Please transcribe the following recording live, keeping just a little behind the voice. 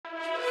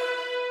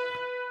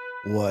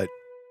What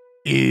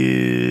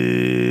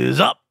is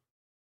up,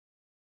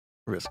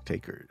 risk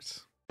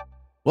takers?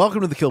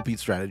 Welcome to the Kill Pete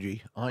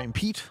strategy. I'm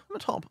Pete. I'm a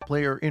top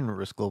player in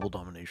Risk Global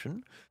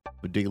Domination,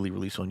 with daily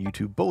release on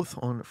YouTube, both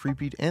on Free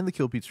Pete and the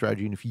Kill Pete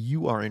strategy. And if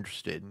you are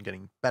interested in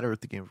getting better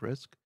at the game of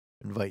Risk,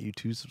 I invite you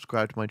to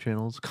subscribe to my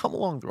channels. Come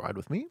along the ride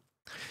with me.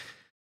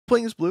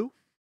 Playing as blue,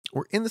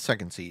 we're in the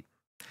second seat,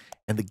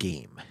 and the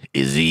game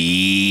is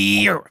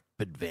Europe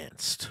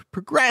Advanced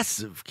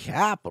Progressive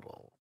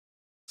Capital.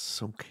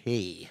 It's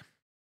okay.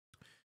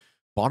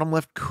 Bottom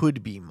left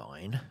could be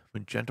mine.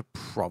 Magenta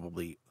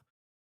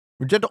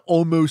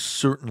almost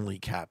certainly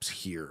caps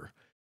here.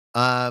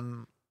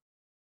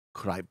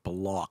 Could I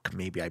block?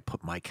 Maybe I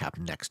put my cap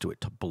next to it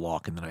to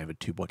block, and then I have a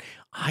 2-point.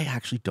 I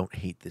actually don't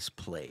hate this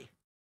play.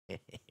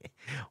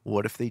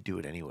 What if they do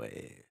it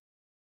anyway? I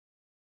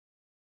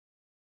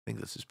think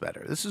this is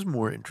better. This is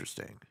more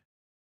interesting.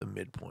 The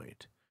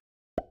midpoint.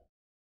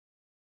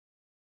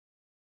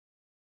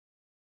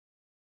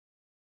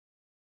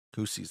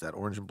 Who sees that?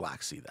 Orange and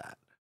black see that.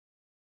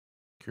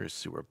 Curious to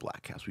see where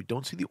black caps. We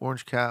don't see the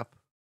orange cap.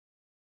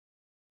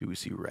 Do we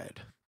see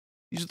red?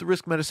 These are the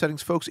risk meta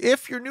settings, folks.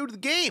 If you're new to the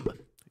game,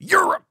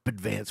 Europe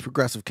Advanced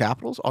Progressive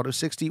Capitals, Auto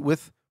 60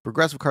 with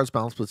progressive cards,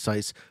 balance splits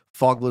dice,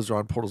 fog blizzard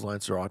on, portals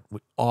lines are on,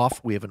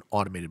 off. We have an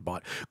automated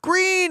bot.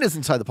 Green is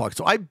inside the pocket.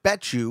 So I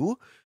bet you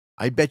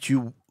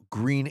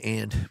green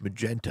and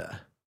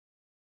magenta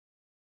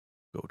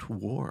go to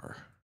war.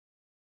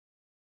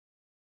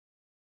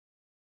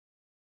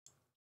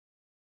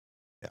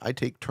 I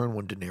take turn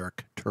 1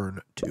 Generic, turn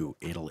 2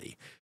 Italy.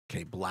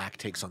 Okay, black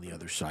takes on the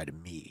other side of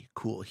me.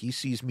 Cool. He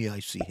sees me,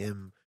 I see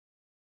him.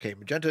 Okay,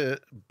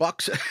 magenta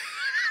bucks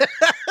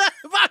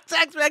bucks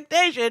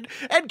expectation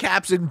and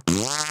caps in,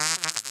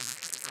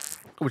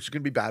 which is going to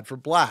be bad for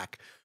black.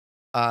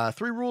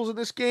 3 rules in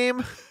this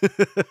game.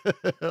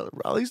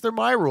 At least they're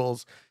my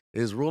rules.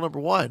 Is rule number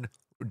 1,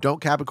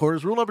 don't cap in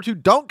quarters. Rule number 2,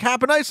 don't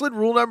cap in Iceland.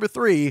 Rule number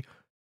 3,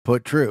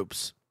 put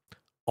troops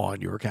on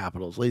your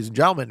capitals. Ladies and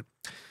gentlemen,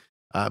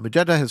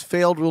 magenta has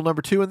failed rule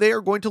number 2, and they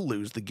are going to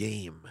lose the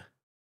game.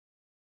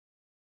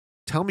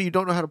 Tell me you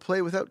don't know how to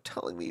play without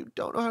telling me you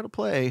don't know how to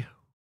play.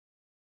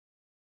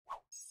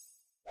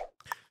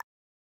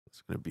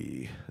 It's going to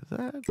be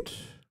that.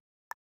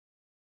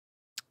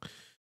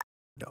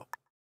 No.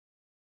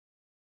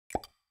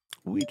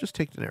 We just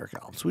take generic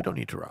elves, so we don't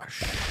need to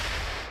rush.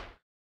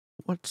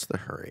 What's the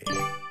hurry? We're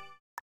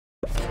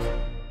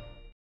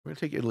going to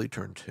take Italy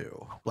turn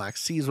 2. Black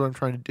sees what I'm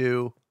trying to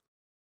do.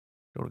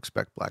 Don't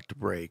expect black to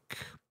break.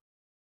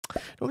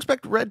 Don't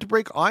expect red to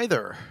break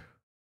either.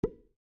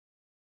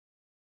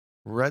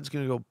 Red's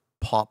going to go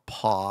pop,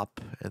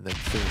 pop, and then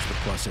finish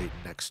the +8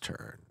 next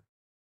turn.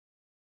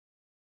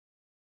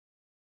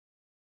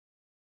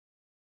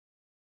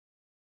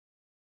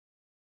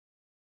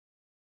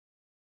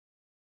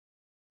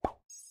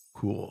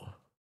 Cool.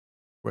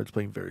 Red's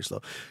playing very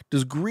slow.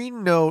 Does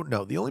green know?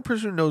 No, the only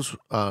person who knows...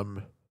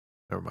 never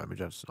mind,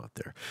 magenta's not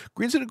there.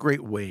 Green's in a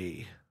great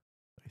way,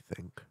 I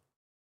think.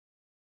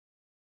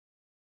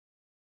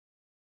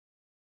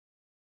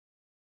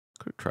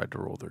 Could have tried to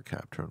roll their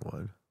cap turn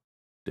 1.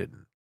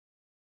 Didn't.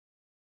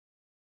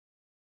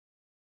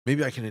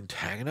 Maybe I can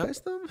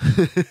antagonize them?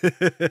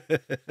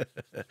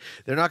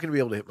 They're not going to be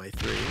able to hit my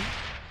 3.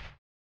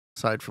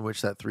 Aside from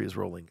which that 3 is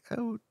rolling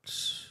out.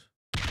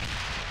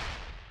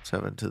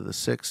 7 to the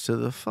 6 to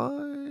the 5.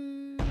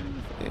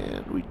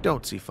 And we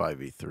don't see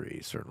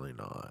 5v3. Certainly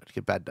not.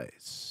 Get bad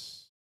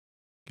dice.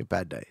 Get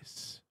bad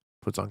dice.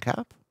 Puts on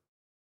cap.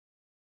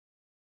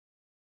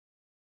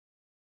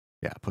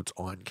 Yeah, puts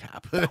on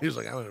cap. He's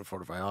like, I'm going to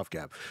fortify off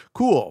cap.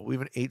 Cool. We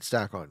have an 8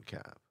 stack on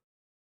cap.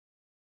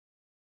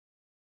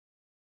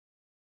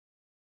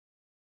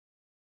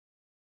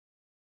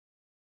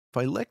 If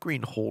I let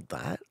green hold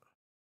that,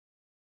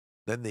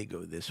 then they go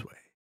this way.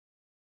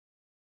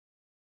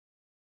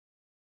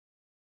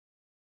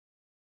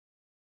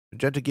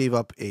 Magenta gave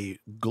up a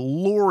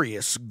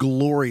glorious,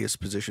 glorious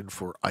position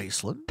for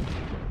Iceland.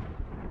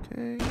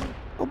 Okay.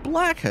 Well,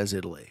 black has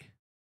Italy.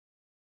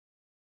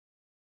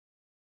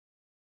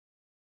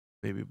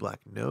 Maybe black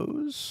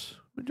knows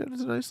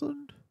magenta's in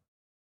Iceland.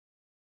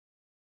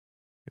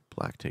 If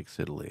black takes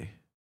Italy.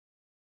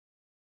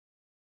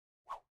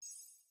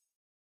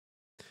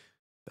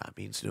 That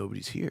means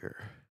nobody's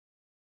here.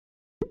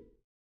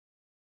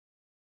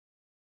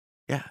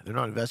 Yeah, they're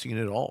not investing in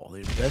it at all. They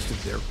invested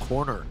their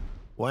corner.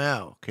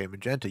 Wow. Okay,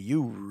 magenta,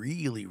 you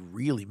really,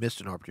 really missed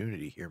an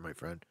opportunity here, my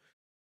friend.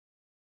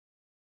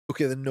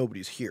 Okay, then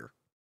nobody's here.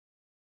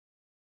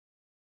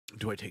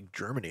 Do I take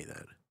Germany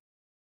then?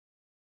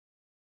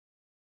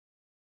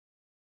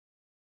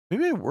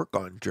 Maybe I work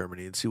on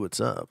Germany and see what's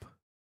up.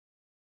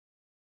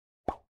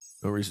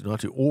 No reason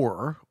not to.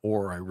 Or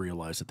I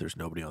realize that there's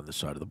nobody on this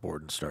side of the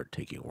board and start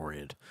taking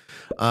Orient.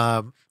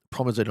 Problem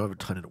is I don't have a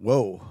ton of...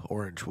 Whoa,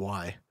 orange,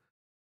 why?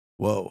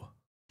 Whoa.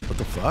 What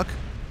the fuck?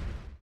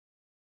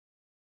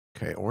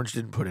 Okay, orange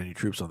didn't put any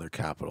troops on their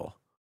capital.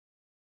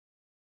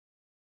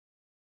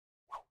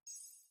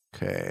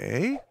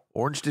 Okay.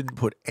 Orange didn't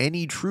put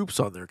any troops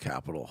on their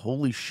capital.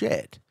 Holy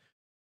shit.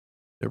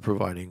 They're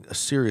providing a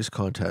serious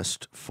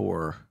contest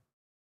for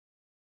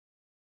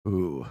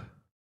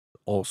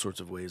all sorts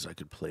of ways I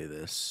could play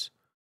this.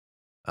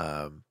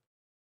 Where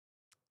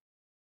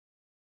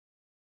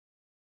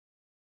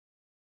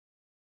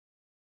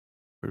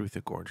do we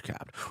think orange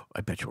capped? I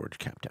bet you orange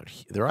capped down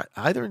here. They're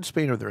either in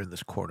Spain or they're in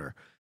this corner.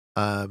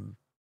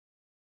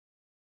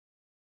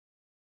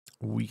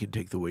 We can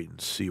take the wait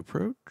and see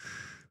approach.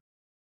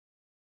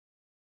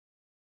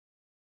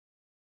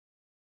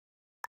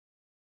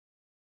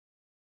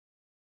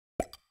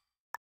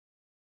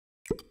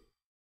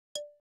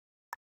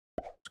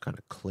 Let's kind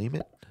of claim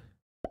it.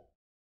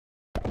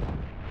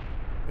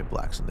 And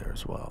black's in there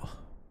as well.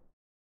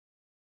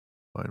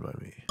 Fine by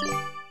me.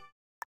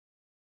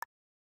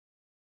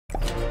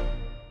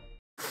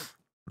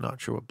 Not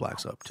sure what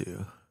black's up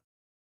to.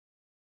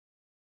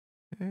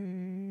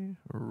 Okay.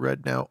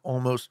 Red now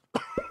almost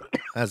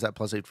has that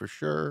 +8 for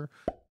sure.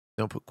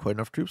 Don't put quite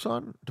enough troops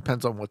on.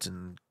 Depends on what's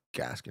in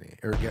Gascony.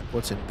 Or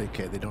what's in...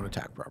 Okay, they don't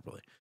attack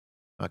properly.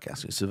 Not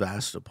Gascony.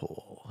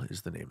 Sevastopol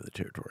is the name of the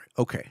territory.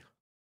 Okay.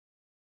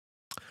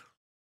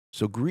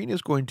 So green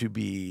is going to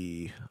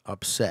be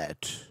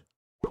upset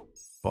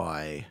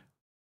by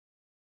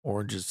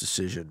orange's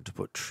decision to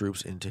put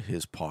troops into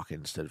his pocket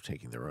instead of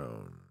taking their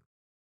own.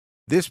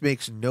 This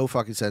makes no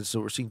fucking sense.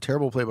 So we're seeing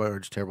terrible play by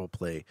orange, terrible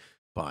play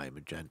by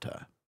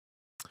magenta.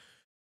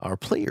 Our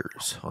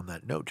players on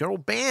that note. General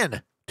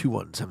Ban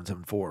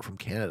 21774 from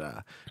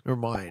Canada. Never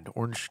mind.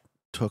 Orange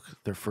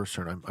took their first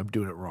turn. I'm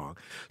doing it wrong.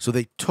 So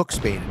they took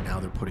Spain and now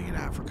they're putting in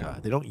Africa.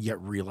 They don't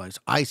yet realize.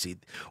 I see.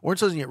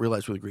 Orange doesn't yet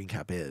realize where the green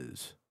cap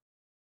is.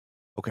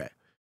 Okay.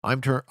 I'm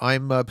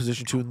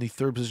position 2 in the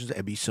third position is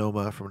Ebi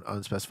Soma from an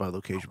unspecified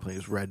location playing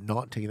as red,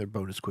 not taking their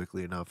bonus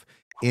quickly enough.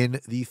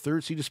 In the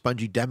third seat is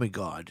Spongy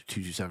Demigod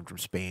 227 from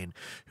Spain,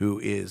 who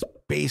is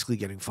basically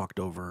getting fucked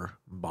over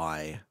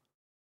by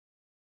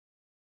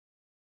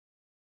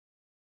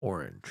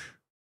orange.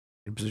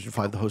 In position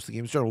 5, the host of the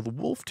game is General the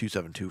Wolf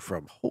 272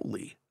 from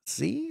Holy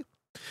See.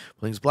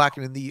 Playing as black,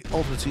 and in the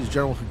alternate seat is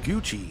General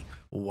Higuchi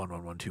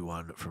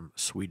 11121 from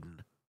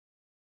Sweden,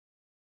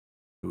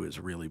 who is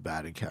really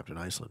bad in Captain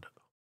Iceland.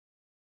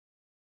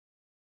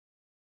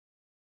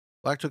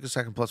 Black took a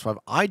second +5.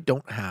 I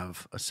don't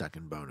have a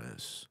second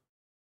bonus.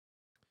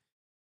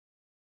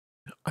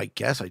 I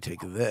guess I take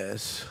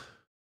this.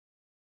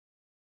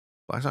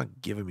 Black's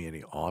not giving me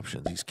any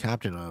options. He's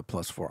capped in a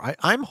 +4.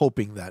 I'm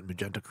hoping that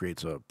magenta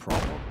creates a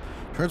problem.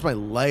 Turns my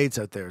lights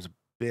out there is a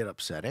bit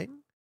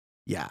upsetting.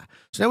 Yeah.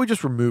 So now we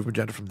just remove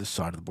magenta from this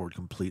side of the board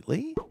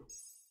completely.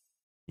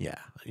 Yeah.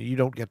 You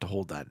don't get to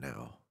hold that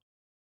now,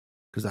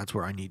 because that's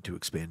where I need to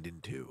expand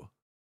into.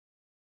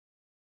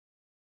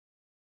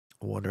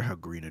 I wonder how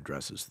green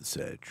addresses the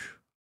sedge.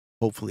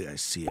 Hopefully I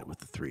see it with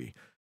the 3.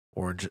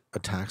 Orange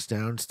attacks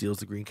down, steals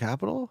the green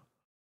capital.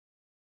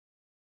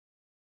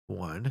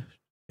 1,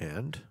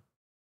 and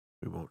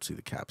we won't see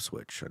the cap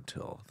switch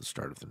until the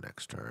start of the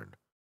next turn.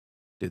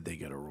 Did they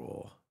get a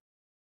roll?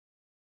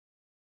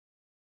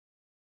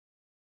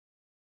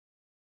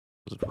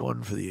 Was it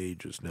 1 for the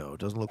ages? No,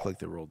 it doesn't look like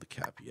they rolled the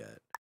cap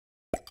yet.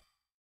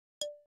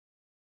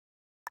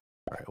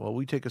 All right, well,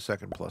 we take a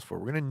second +4.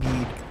 We're going to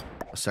need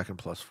a second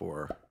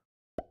 +4.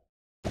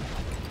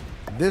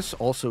 This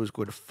also is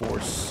going to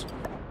force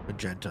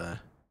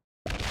magenta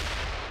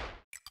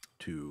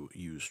to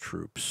use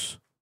troops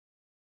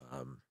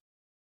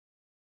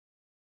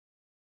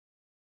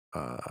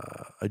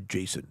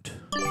adjacent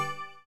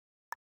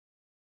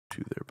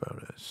to their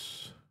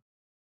bonus.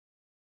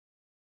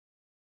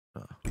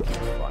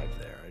 5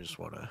 there. I just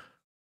want to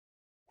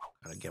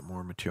kind of get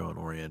more material on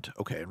Orient.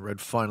 Okay, and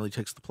red finally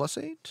takes the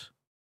 +8.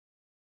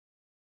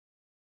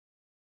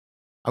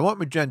 I want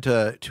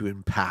magenta to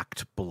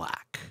impact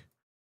black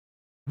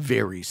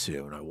very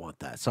soon. I want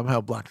that. Somehow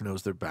black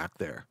knows they're back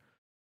there,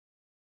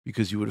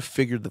 because you would have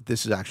figured that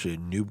this is actually a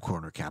noob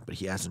corner cap, but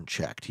he hasn't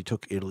checked. He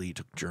took Italy, he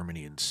took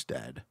Germany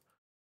instead.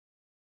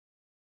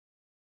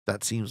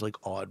 That seems like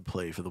odd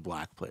play for the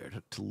black player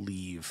to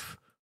leave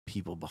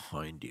people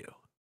behind you.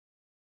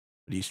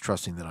 But he's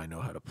trusting that I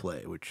know how to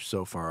play, which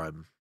so far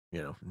I'm,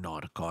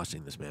 not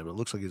costing this man. But it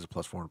looks like he's a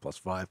 +4 and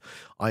 +5.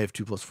 I have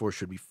 2 +4,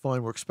 should be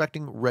fine. We're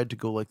expecting red to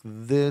go like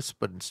this,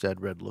 but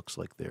instead red looks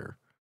like they're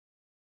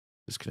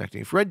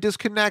disconnecting. If red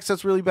disconnects,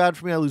 that's really bad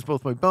for me. I lose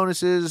both my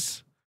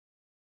bonuses.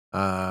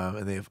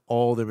 And they have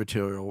all their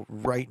material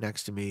right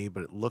next to me,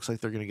 but it looks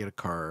like they're going to get a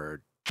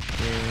card.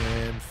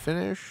 And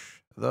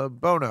finish the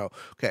Bono.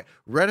 Okay,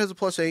 red has a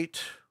 +8.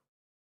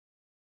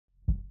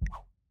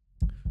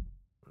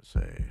 Let's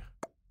say,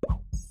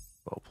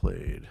 well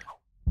played.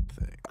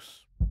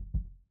 Thanks.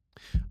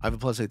 I have a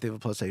 +8, they have a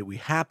 +8. We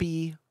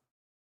happy?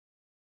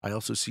 I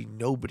also see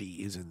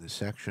nobody is in this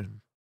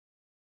section.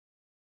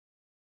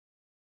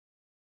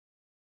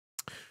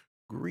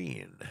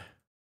 Green.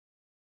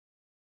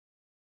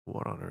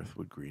 What on earth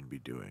would green be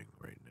doing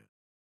right now?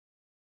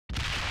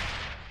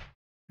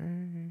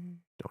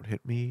 Don't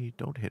hit me,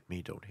 don't hit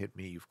me, don't hit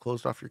me. You've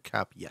closed off your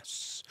cap.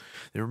 Yes.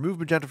 They remove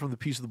magenta from the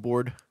piece of the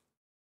board.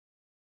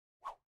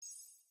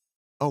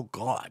 Oh,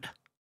 God.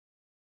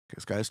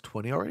 This guy's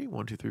 20 already.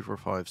 1, 2, 3, 4,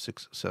 5,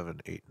 6,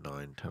 7, 8,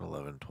 9, 10,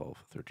 11,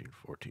 12, 13,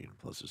 14,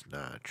 plus his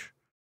natch.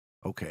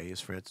 Okay,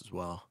 his France as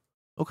well.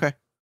 Okay,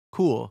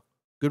 cool.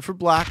 Good for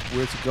black.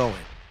 Where's it going?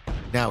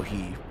 Now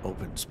he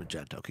opens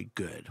magenta. Okay,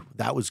 good.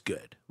 That was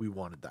good. We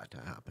wanted that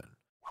to happen.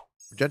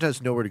 Magenta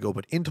has nowhere to go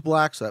but into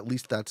black, so at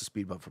least that's a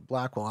speed bump for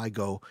black while I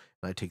go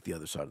and I take the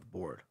other side of the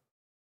board.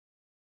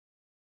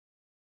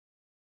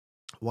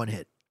 1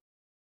 hit.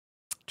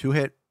 2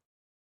 hit.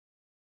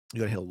 You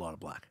gotta hit a lot of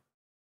black.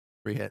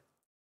 3 hit.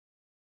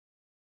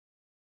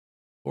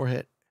 4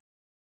 hit.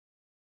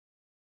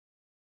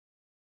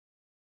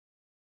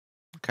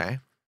 Okay.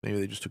 Maybe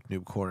they just took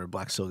noob corner.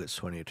 Black still gets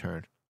 20 a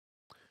turn.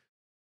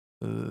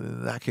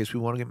 In that case, we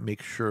want to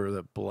make sure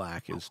that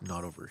black is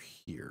not over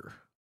here.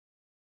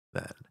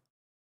 Then.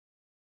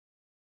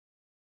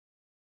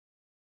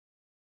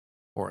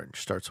 Orange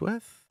starts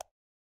with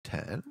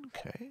 10.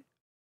 Okay.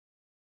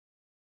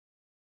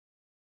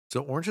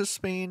 So orange is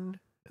Spain,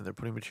 and they're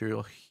putting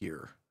material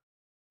here.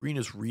 Green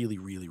is really,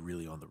 really,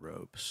 really on the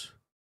ropes.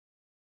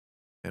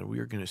 And we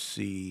are going to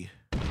see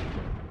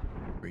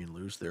green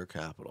lose their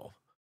capital.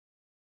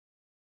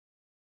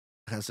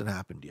 Hasn't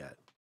happened yet.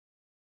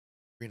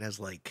 Green has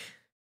like...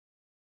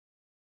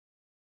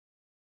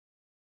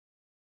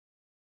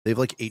 They have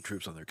like 8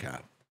 troops on their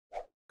cap.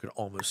 Could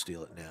almost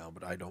steal it now,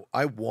 but I don't...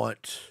 I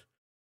want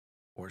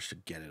orange to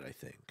get it, I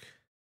think.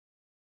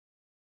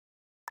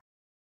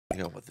 I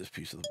think I want this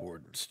piece of the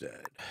board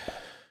instead.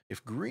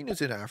 If green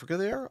is in Africa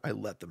there, I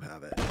let them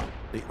have it.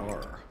 They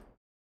are.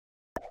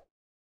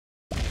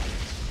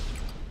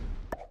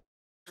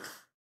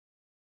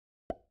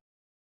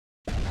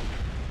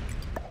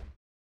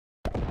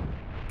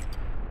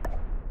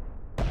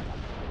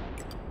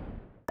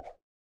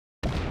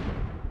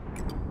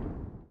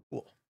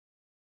 Cool.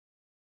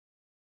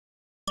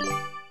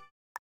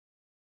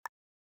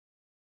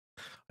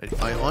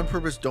 I on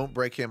purpose don't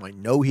break him. I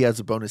know he has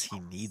a bonus. He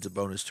needs a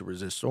bonus to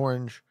resist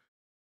orange.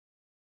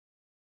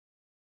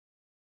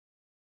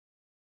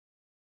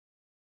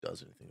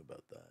 Does anything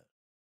about that.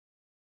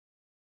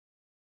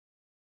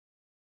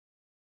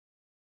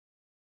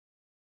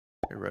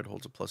 Red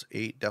holds a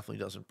 +8. Definitely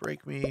doesn't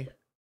break me.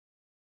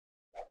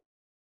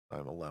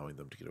 I'm allowing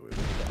them to get away with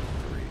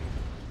 3.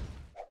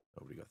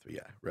 Nobody got 3.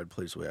 Yeah, red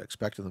plays the way I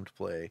expected them to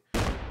play.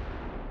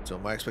 So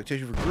my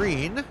expectation for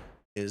green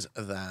is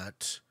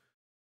that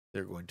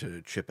they're going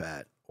to chip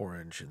at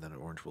orange, and then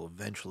orange will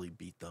eventually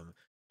beat them.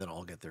 Then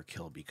I'll get their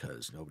kill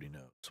because nobody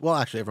knows. Well,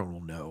 actually, everyone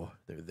will know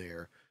they're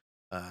there.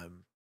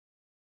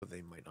 But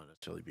they might not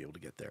necessarily be able to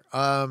get there.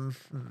 How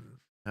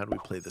do we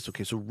play this?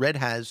 Okay, so red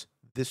has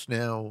this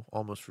now,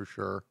 almost for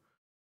sure.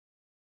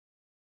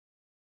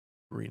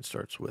 Green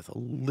starts with a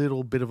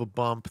little bit of a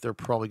bump. They're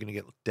probably going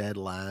to get dead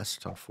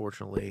last,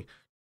 unfortunately.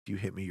 If you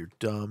hit me, you're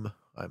dumb.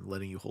 I'm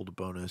letting you hold a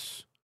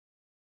bonus.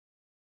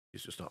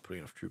 He's just not putting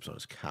enough troops on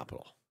his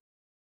capital.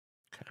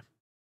 Okay.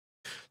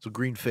 So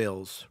green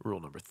fails rule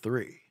number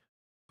 3.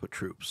 Put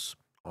troops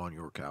on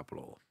your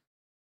capital.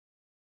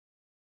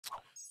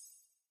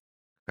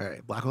 All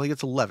right, black only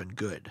gets 11.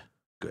 Good.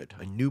 Good.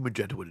 I knew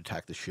magenta would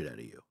attack the shit out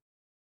of you.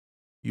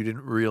 You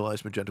didn't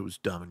realize magenta was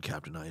dumb in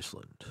Captain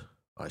Iceland.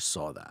 I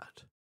saw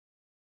that.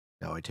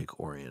 Now I take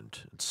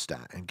Orient and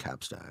stack and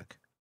cap stack.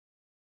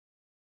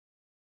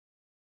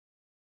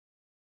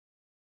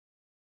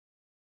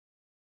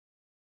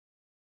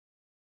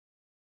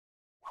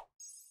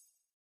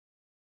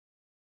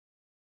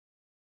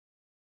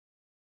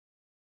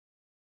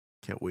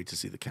 Can't wait to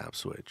see the cap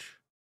switch.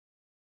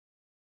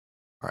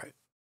 All right.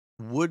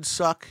 Would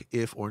suck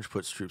if orange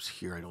puts troops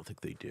here. I don't think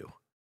they do.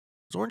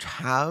 Does orange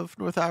have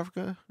North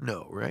Africa?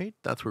 No, right?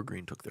 That's where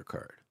green took their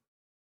card.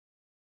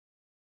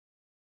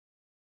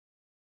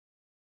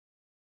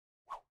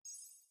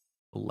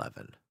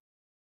 $11.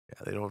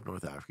 Yeah, they don't have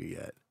North Africa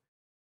yet.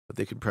 But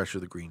they can pressure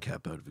the green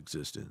cap out of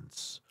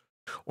existence.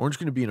 Orange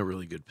going to be in a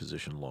really good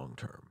position long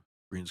term.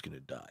 Green's going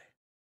to die.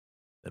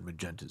 Then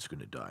magenta's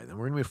going to die. Then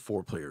we're going to be a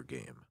 4-player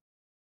game.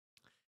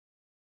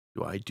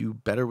 Do I do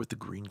better with the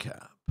green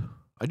cap?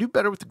 I do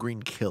better with the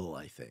green kill,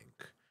 I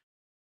think.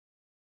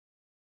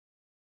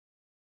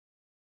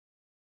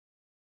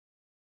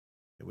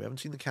 We haven't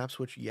seen the cap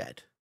switch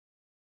yet.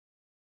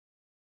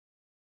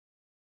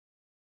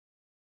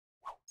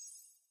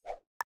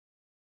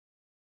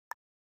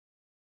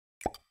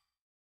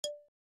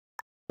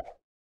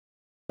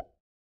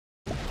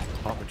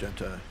 Pop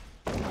magenta.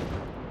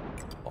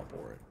 Pop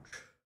orange.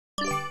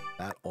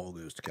 That all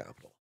goes to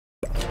capital.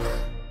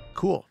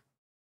 Cool.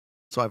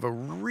 So I have a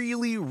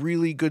really,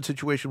 really good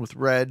situation with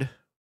red.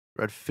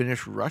 Red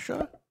finish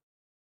Russia.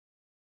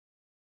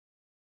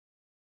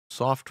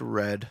 Soft to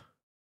red.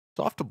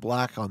 Soft to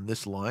black on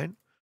this line.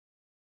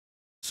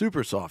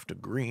 Super soft to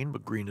green,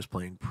 but green is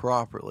playing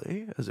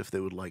properly, as if they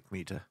would like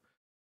me to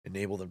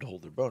enable them to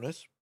hold their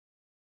bonus.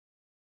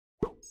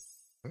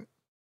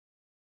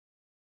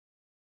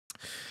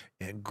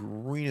 And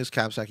green is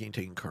cap stacking and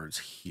taking cards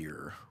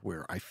here,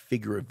 where I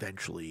figure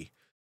eventually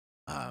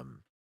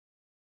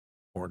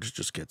orange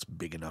just gets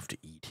big enough to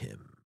eat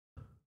him.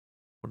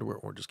 Wonder where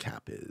orange's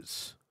cap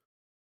is.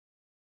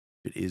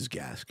 It is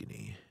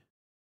Gascony.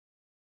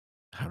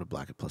 How to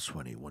black at plus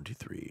 20. 1, 2,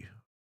 3,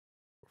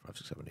 4, 5,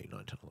 6, 7, 8,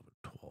 9, 10, 11,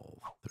 12,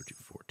 13,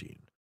 14.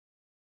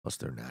 Plus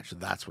their natural.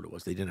 That's what it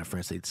was. They didn't have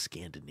France. They had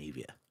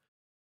Scandinavia.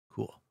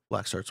 Cool.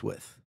 Black starts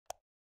with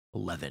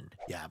 11.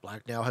 Yeah,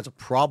 black now has a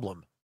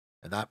problem.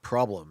 And that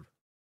problem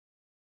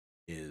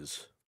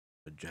is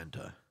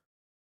magenta.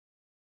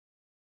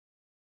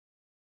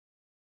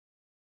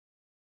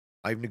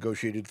 I've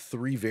negotiated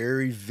 3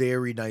 very,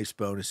 very nice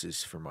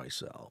bonuses for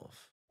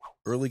myself.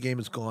 Early game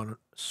has gone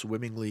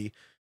swimmingly.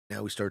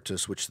 Now we start to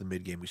switch to the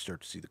mid game. We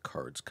start to see the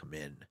cards come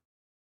in.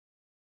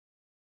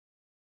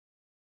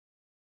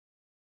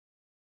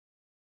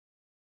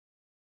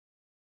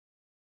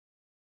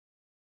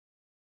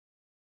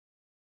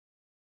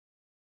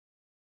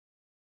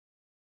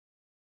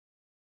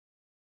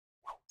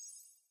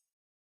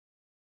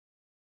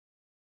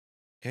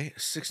 Okay,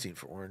 16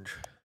 for orange.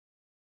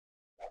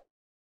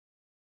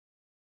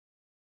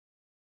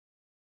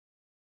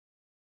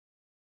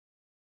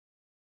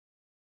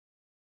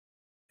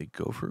 They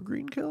go for a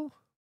green kill?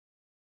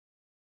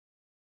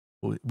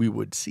 We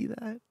would see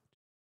that.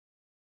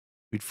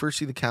 We'd first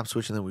see the cap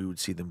switch, and then we would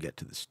see them get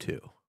to this 2.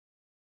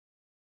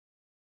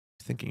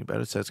 Thinking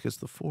about it, Sets gets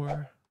the 4. It's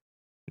going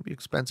to be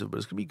expensive, but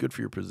it's going to be good for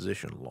your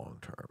position long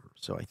term.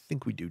 So I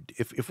think we do.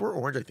 If we're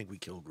orange, I think we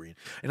kill green.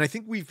 And I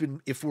think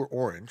if we're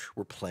orange,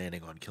 we're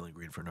planning on killing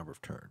green for a number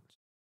of turns.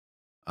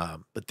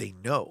 But they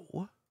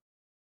know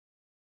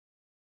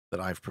that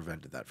I've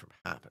prevented that from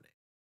happening.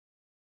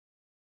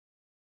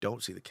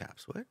 Don't see the cap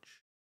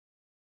switch.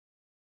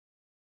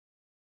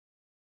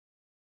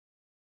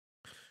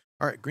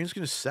 All right, green's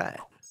going to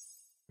set.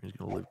 Green's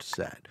going to live to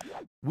set.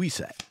 We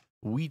set.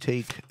 We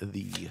take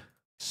the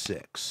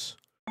 6.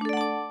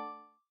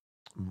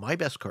 My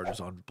best card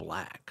is on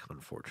black,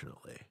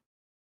 unfortunately.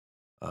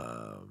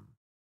 I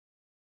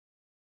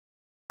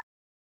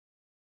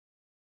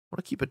want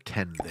to keep a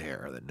 10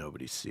 there that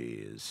nobody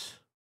sees.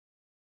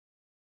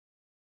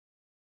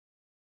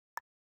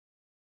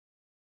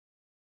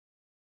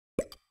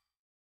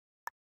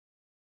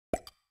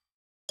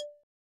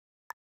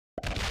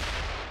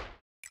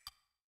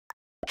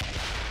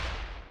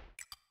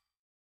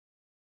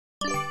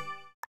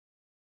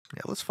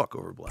 Yeah, let's fuck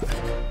over black.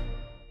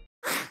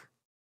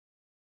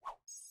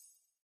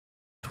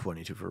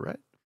 22 for red.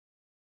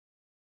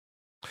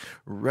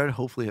 Red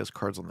hopefully has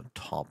cards on the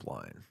top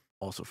line.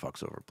 Also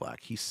fucks over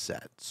black. He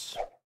sets.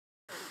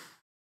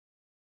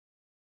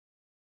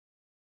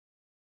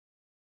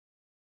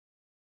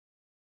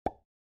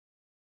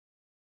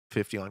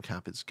 $50 on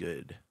cap is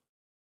good.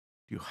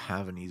 Do you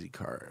have an easy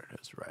card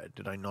as red?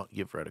 Did I not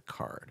give red a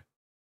card?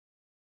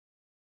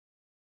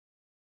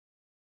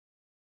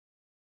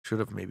 Should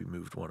have maybe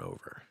moved one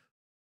over.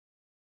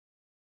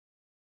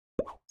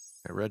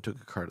 Okay, red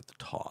took a card at the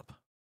top.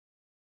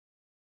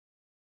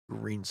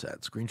 Green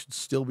sets. Green should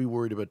still be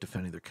worried about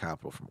defending their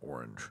capital from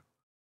orange.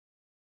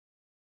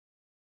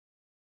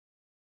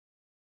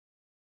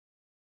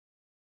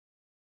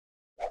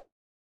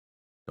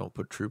 Don't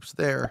put troops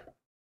there.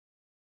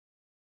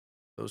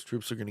 Those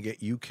troops are going to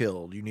get you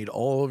killed. You need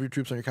all of your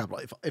troops on your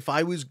capital. If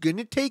I was going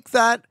to take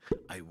that,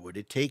 I would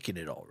have taken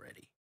it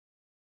already.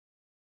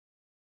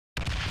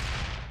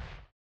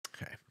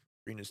 Okay.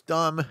 Green is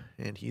dumb,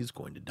 and he's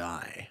going to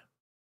die.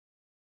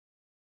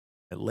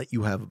 I let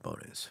you have a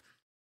bonus.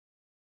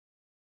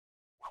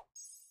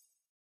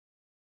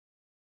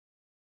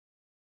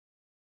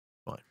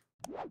 Fine.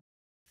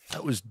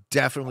 That was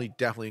definitely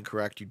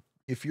incorrect.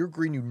 If you're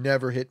green, you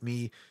never hit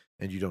me,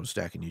 and you don't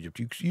stack in Egypt.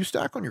 You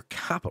stack on your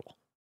capital.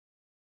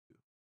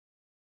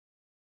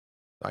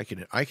 I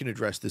can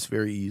address this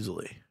very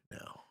easily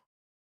now.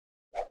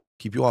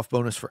 Keep you off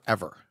bonus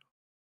forever.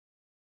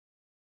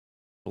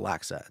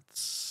 Black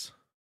sets.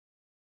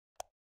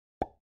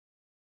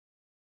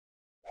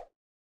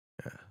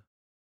 Yeah.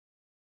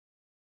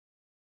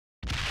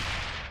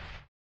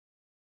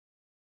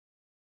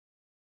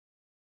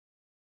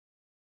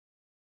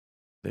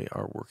 They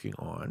are working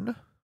on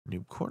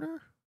Noob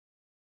Corner.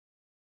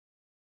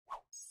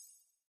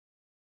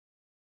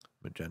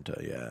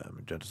 Magenta, yeah.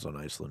 Magenta's on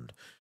Iceland.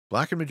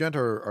 Black and Magenta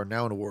are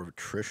now in a war of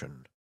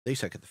attrition. They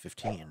sec at the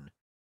 15.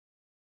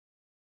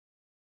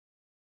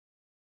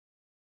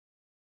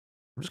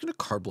 I'm just going to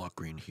card block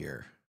green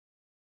here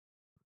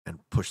and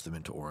push them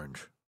into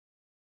orange.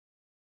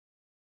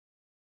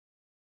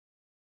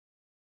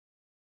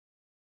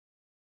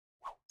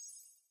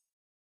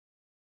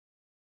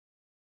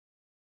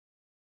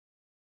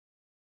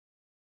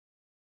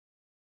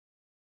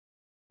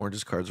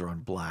 Orange's cards are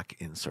on black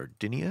in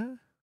Sardinia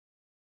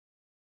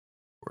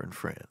or in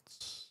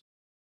France.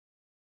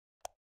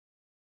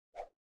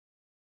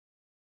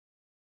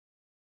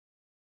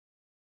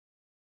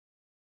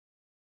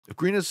 If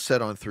green is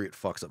set on 3, it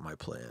fucks up my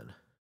plan.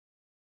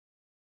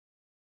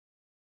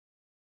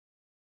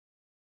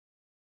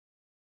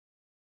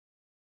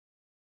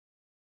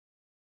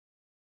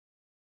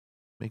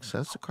 Makes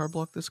sense to card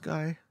block this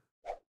guy?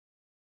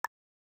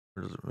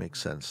 Or does it make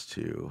sense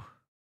to...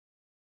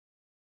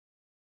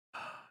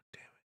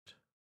 Damn it.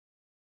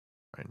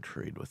 Try and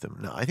trade with him.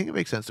 No, I think it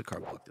makes sense to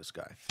card block this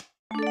guy.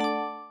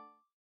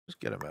 Just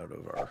get him out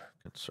of our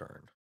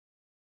concern.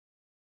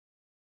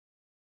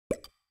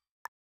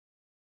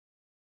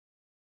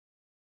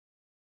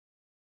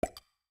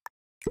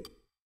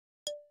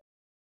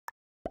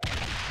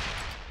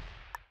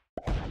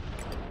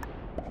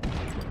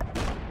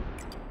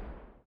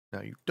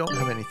 Now you don't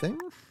have anything,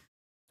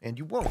 and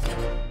you won't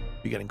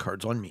be getting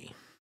cards on me.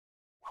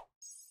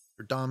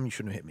 You're dumb, you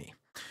shouldn't have hit me.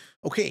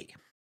 Okay.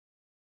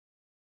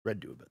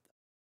 Red do about that.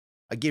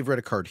 I gave red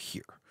a card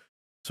here.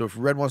 So if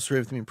red wants to trade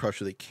with me in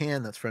Prussia, they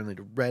can. That's friendly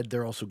to red.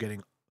 They're also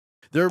getting...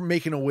 They're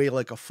making away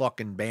like a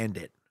fucking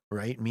bandit,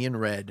 right? Me and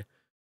red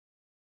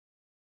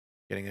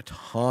getting a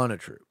ton of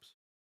troops.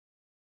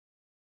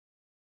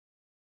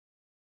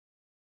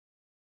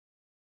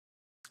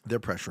 They're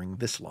pressuring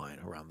this line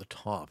around the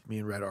top. Me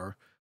and red are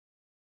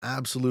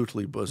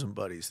absolutely bosom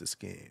buddies this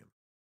game.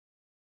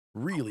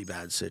 Really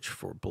bad sitch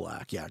for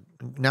black. Yeah,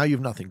 now you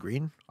have nothing,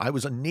 green. I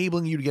was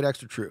enabling you to get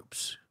extra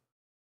troops.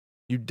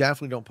 You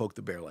definitely don't poke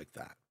the bear like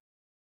that.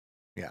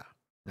 Yeah,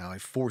 now I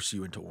force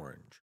you into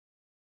orange.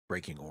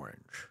 Breaking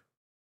orange.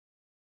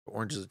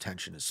 Orange's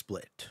attention is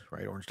split,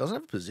 right? Orange doesn't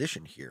have a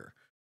position here.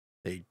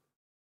 They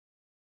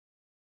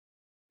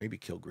maybe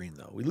kill green,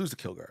 though. We lose the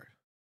kill guard.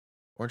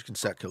 Orange can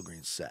set, kill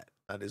green set.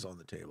 That is on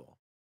the table.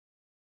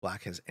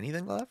 Black has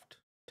anything left?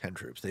 10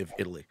 troops. They have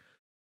Italy.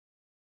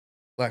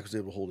 Black was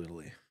able to hold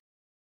Italy.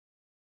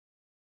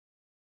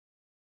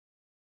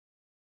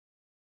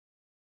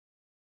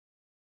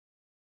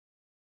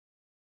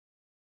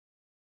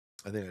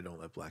 I think I don't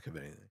let black have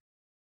anything.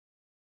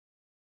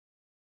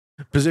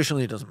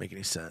 Positionally, it doesn't make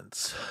any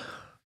sense.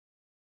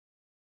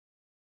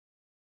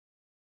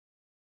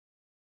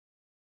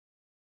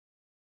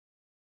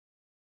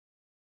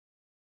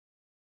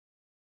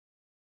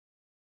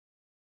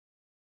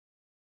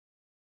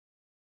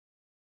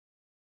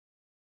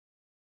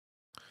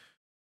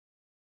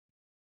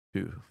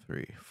 Two,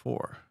 three,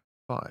 four,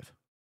 five.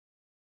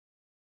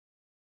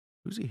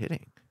 Who's he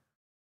hitting?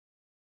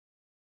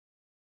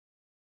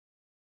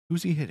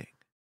 Who's he hitting?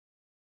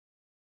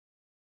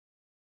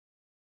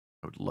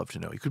 I would love to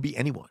know. He could be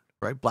anyone,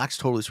 right? Black's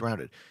totally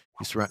surrounded.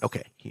 He's surrounded.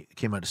 Okay, he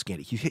came out of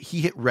Scandi.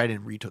 He hit red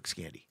and retook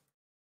Scandi.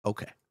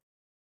 Okay.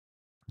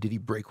 Did he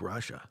break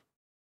Russia?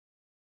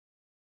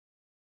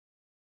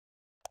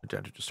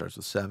 Magenta just starts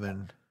with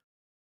 7.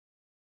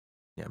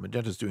 Yeah,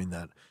 Magenta's doing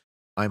that.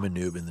 I'm a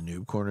noob in the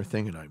noob corner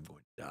thing, and I'm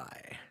going to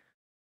die.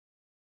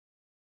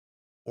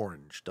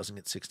 Orange doesn't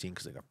get 16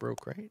 because they got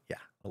broke, right? Yeah,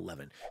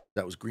 11.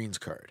 That was green's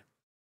card.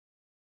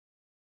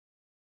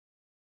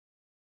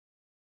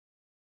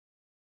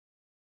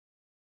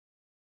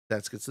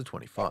 That gets to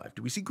 25.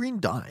 Do we see green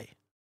die?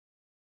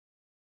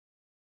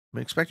 I'm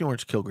expecting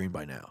orange to kill green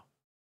by now.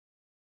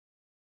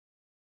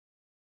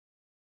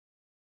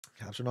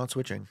 Caps are not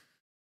switching.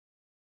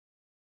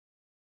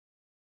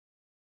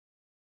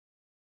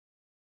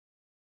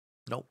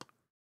 Nope.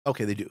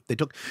 Okay, they do. They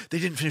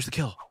didn't finish the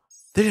kill.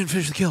 They didn't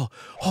finish the kill.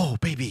 Oh,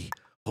 baby.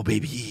 Oh,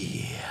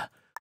 baby.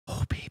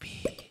 Oh,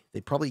 baby.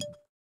 They probably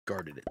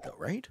guarded it, though,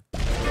 right?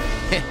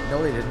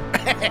 No, they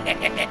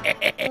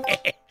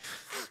didn't.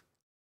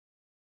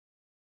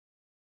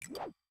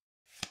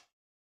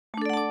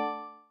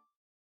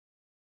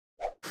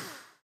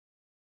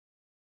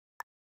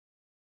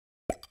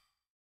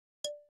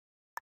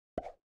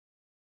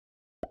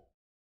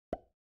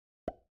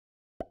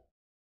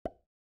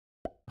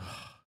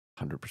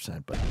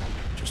 100%, but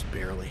just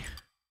barely.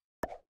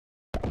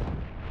 Can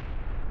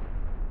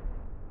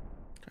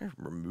I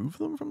remove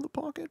them from the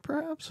pocket,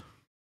 perhaps?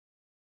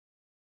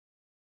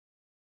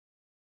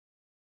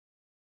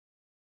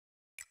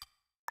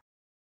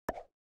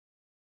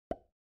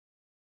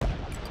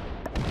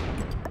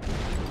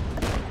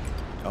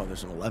 Oh,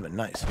 there's an 11.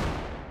 Nice.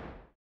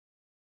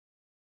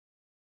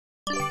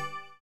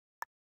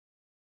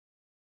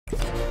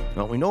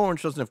 Well, we know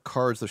orange doesn't have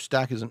cards. Their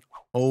stack isn't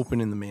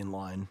open in the main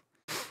line.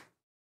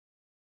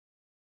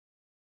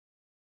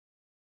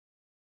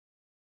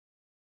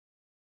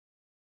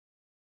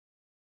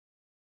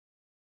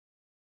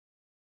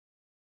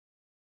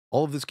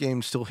 All of this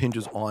game still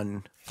hinges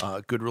on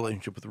a good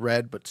relationship with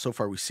red, but so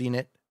far we've seen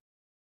it.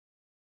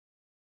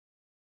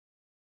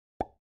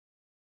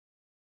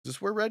 Is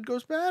this where red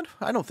goes bad?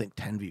 I don't think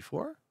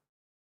 10v4.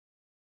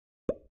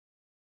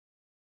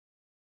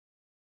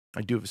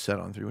 I do have a set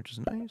on 3, which is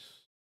nice.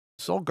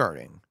 It's all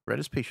guarding. Red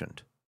is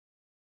patient.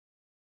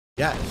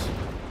 Yes.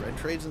 Red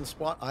trades in the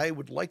spot I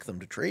would like them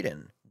to trade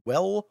in.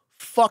 Well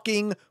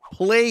fucking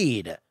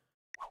played.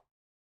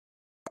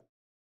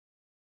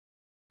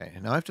 Okay,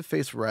 now I have to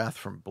face Wrath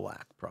from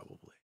black,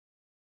 probably.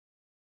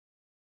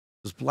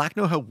 Does black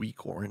know how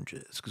weak orange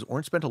is? Because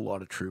orange spent a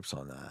lot of troops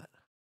on that.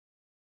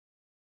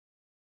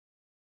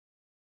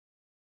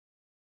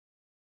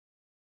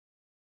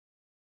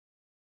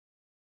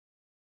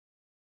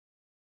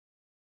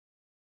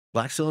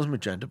 Black still has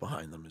magenta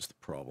behind them is the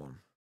problem.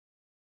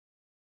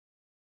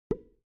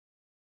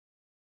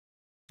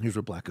 Here's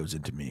where black goes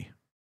into me.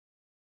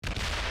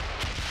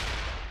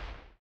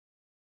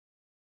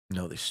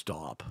 No, they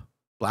stop.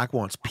 Black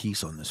wants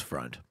peace on this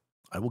front.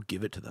 I will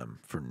give it to them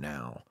for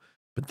now.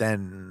 But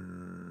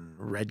then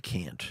red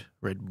can't.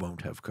 Red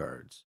won't have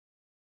cards.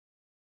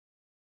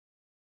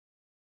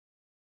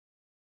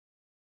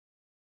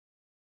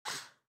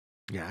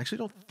 Yeah, I actually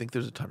don't think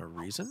there's a ton of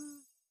reason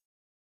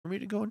for me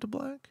to go into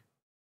black.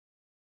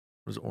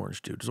 What does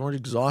orange do? Does orange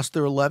exhaust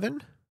their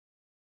 11?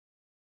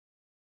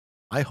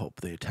 I hope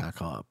they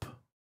attack up.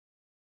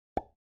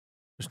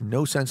 There's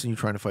no sense in you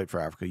trying to fight for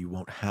Africa. You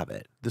won't have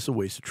it. This is a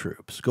waste of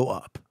troops. Go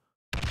up.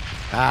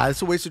 Ah,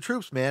 it's a waste of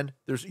troops, man.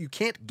 You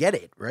can't get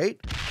it, right?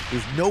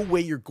 There's no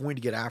way you're going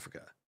to get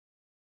Africa.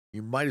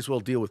 You might as well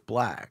deal with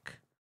black.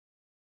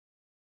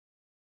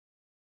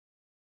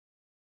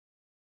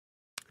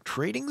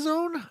 Trading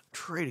zone?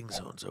 Trading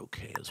zone's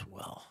okay as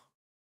well.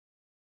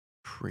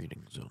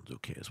 Trading zone's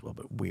okay as well,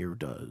 but where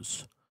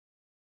does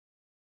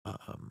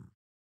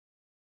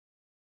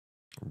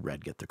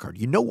red get the card?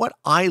 You know what?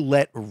 I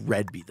let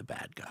red be the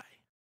bad guy.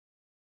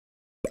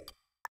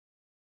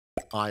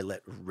 I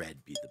let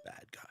red be the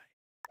bad guy.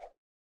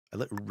 I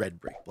let red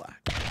break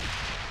black.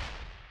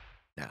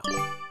 Now,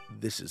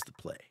 this is the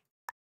play.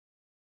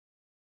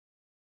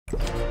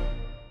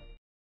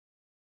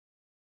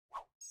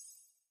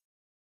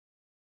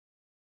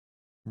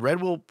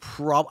 Red will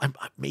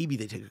maybe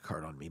they take a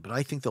card on me, but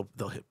I think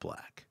they'll hit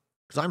black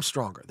because I'm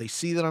stronger. They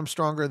see that I'm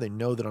stronger. They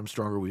know that I'm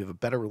stronger. We have a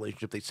better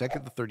relationship. They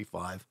second the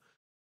 35.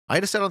 I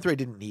had a set on 3. I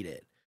didn't need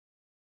it.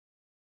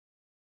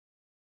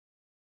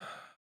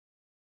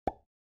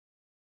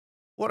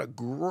 What a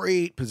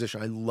great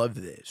position. I love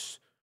this.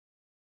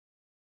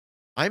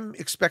 I'm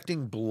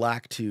expecting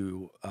black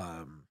to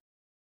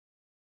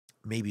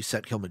maybe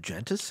set kill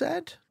magenta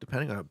set,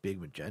 depending on how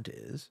big magenta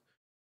is.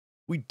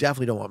 We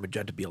definitely don't want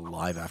magenta to be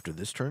alive after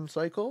this turn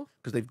cycle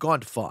because they've gone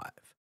to 5.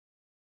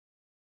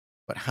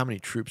 But how many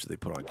troops do they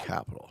put on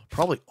capital?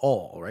 Probably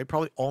all, right?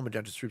 Probably all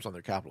magenta's troops on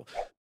their capital.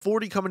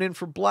 40 coming in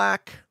for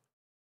black.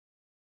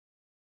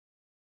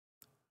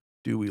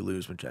 Do we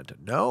lose magenta?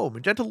 No,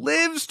 magenta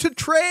lives to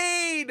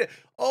trade.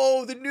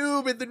 Oh, the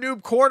noob in the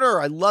noob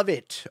corner. I love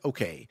it.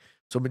 Okay,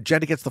 so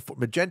magenta gets the...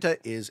 Magenta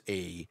is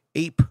a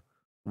ape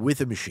with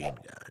a machine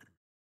gun.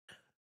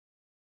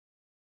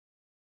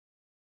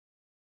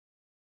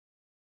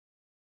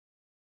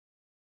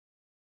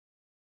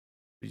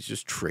 He's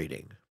just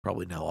trading,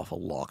 probably now off a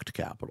locked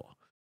capital.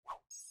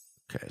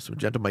 Okay, so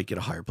magenta might get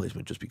a higher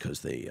placement just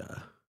because they...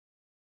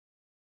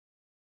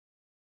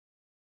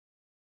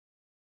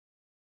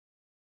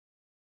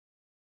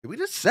 We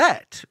just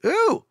set.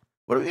 Ooh,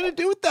 what are we going to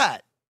do with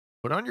that?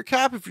 Put on your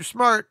cap if you're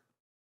smart.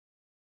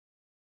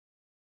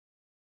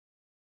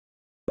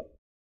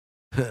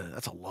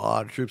 That's a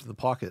lot of troops in the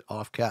pocket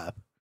off cap.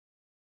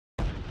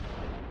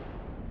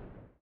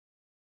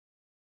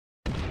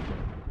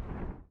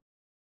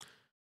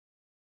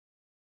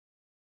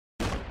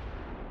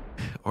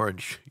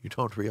 Orange, you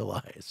don't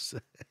realize.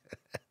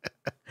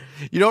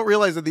 You don't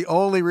realize that the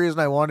only reason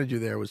I wanted you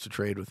there was to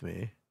trade with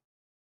me.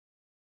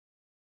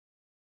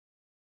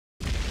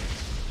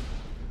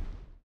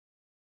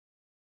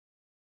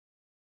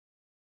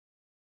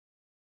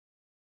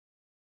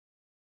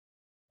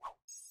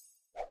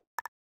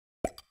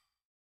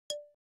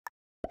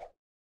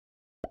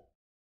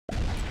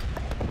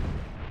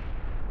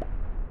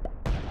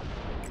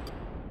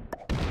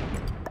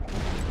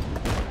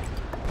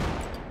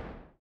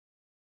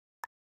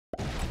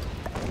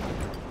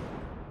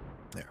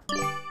 There.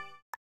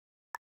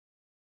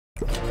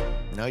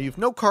 Now you've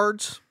no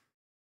cards,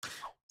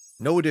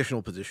 no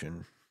additional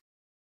position.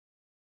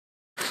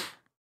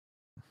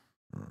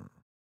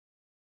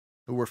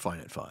 But we're fine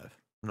at 5.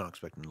 I'm not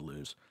expecting to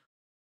lose.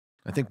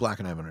 I think black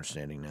and I have an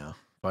understanding now.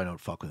 If I don't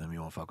fuck with him, he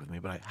won't fuck with me,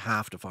 but I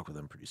have to fuck with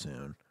him pretty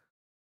soon.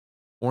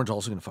 Orange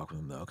also going to fuck with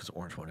him, though, because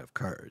orange won't have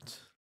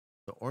cards.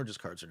 So orange's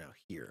cards are now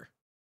here.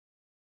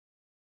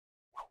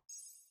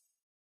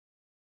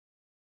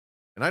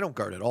 And I don't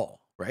guard at all,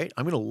 right?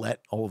 I'm going to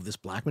let all of this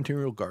black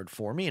material guard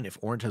for me, and if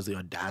orange has the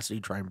audacity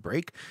to try and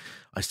break,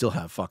 I still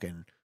have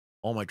fucking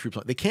all my troops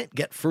on. They can't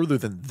get further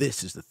than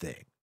this is the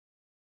thing.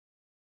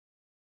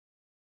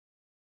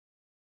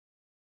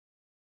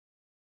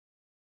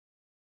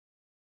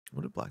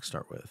 What did black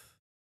start with?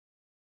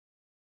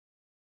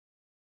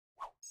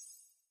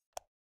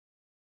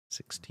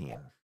 16.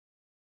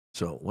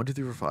 So 1, 2,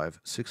 3, 4, 5,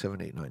 6,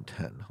 7, 8, 9,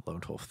 10,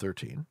 11, 12,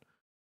 13,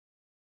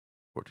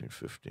 14,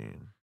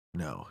 15.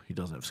 No, he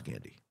doesn't have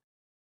Scandi.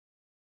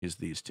 He has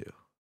these two,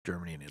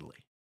 Germany and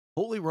Italy.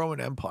 Holy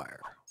Roman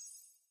Empire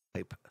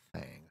type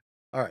thing.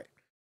 All right.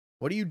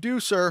 What do you do,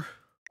 sir?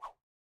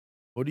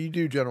 What do you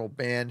do, General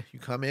Band? You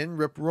come in,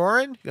 rip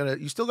roaring.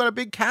 You still got a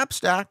big cap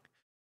stack.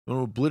 I'm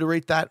going to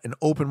obliterate that and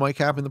open my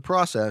cap in the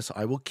process.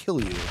 I will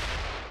kill you.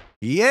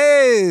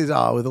 Yes!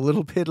 Oh, with a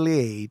little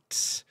piddly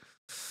 8.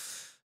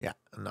 Yeah,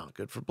 not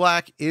good for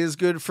black. Is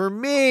good for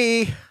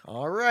me.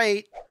 All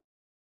right.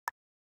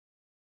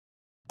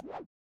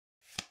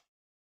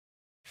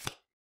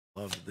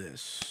 Love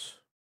this.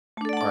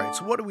 All right,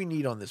 so what do we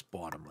need on this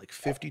bottom? Like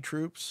 50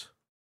 troops?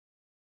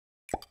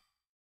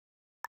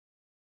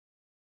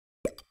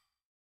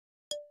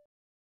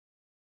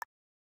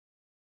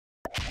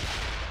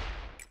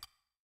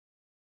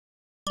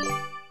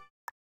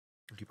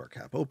 Keep our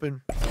cap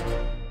open.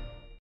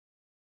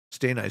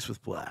 Stay nice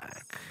with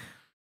black.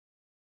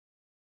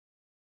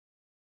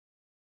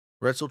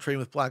 Red still trading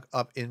with black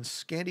up in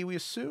Scandi, we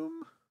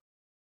assume.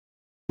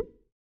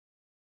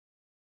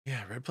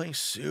 Yeah, red playing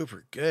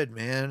super good,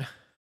 man.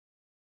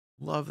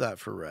 Love that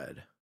for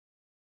red.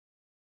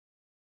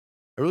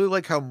 I really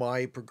like how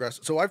my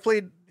progress. So I've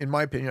played, in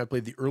my opinion, I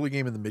played the early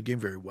game and the mid game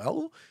very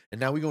well. And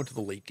now we go into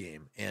the late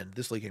game. And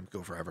this late game can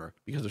go forever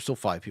because there's still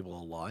 5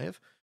 people alive.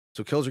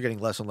 So kills are getting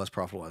less and less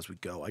profitable as we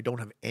go. I don't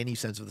have any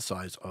sense of the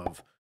size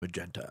of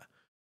magenta.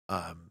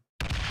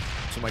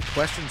 So my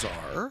questions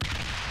are,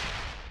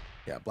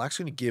 yeah, black's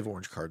going to give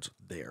orange cards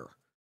there.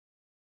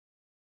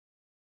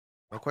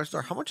 My questions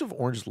are, how much of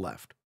orange is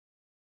left?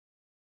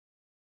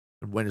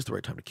 And when is the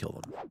right time to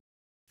kill them?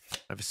 I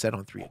have a set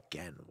on 3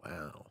 again.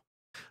 Wow.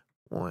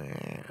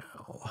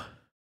 Wow.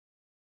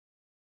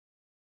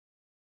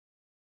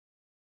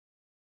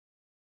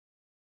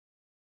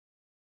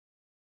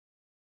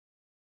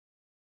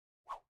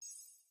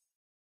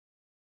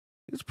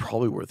 It's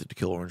probably worth it to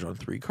kill orange on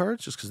 3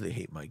 cards just because they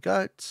hate my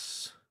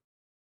guts.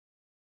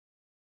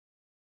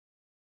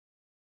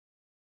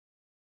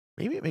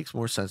 Maybe it makes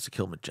more sense to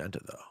kill magenta,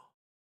 though.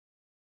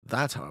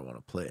 That's how I want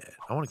to play it.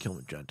 I want to kill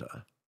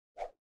magenta.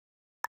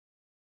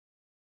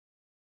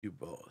 Do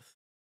both.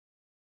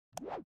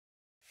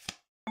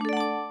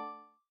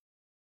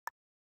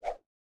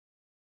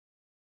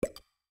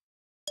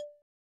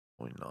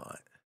 Why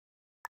not?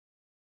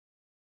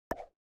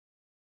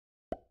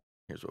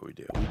 Here's what we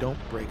do. We don't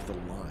break the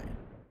line.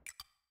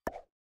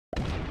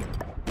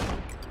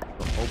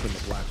 Don't open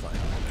the black line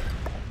either.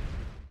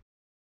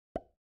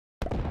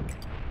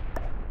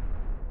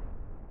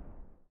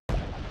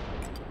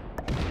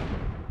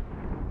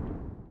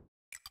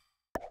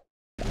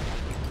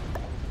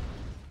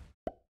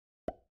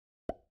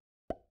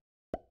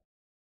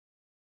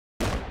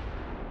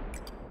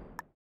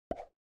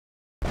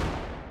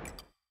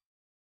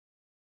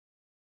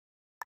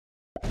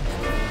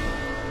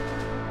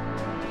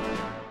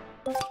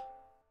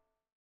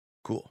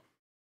 Cool.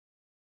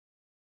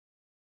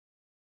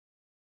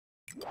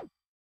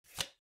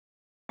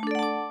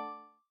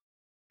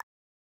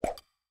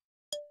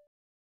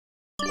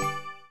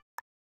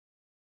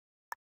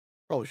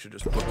 Probably should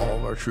just put all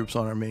of our troops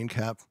on our main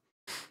cap.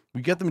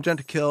 We get the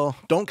magenta kill.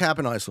 Don't cap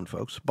in Iceland,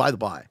 folks. By the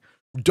by,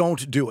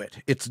 don't do it.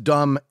 It's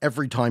dumb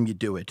every time you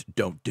do it.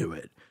 Don't do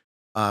it.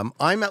 I'm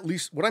at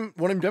least what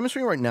I'm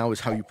demonstrating right now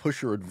is how you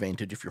push your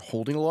advantage if you're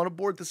holding a lot of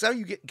board. This is how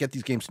you get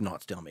these games to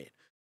not stalemate,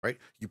 right?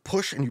 You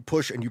push and you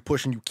push and you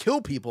push and you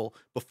kill people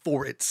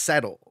before it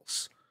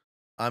settles.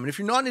 And if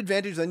you're not an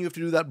advantage, then you have to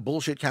do that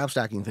bullshit cap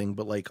stacking thing.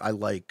 But like,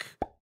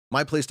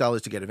 my play style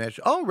is to get advantage.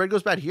 Oh, red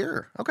goes bad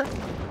here. Okay.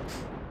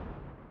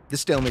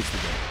 This stalemates the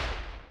game.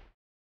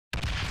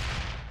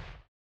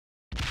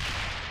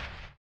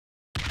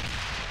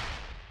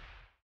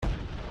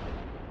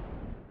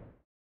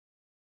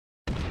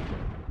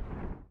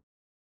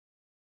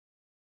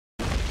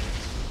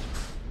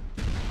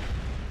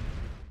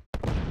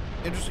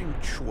 Interesting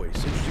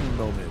choice. Interesting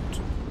moment.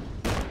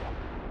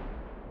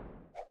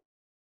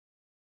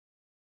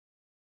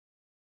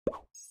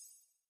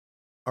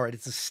 All right,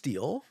 it's a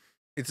steal.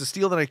 It's a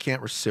steal that I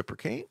can't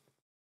reciprocate.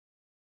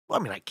 Well,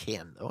 I mean, I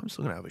can, though. I'm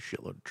still going to have a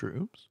shitload of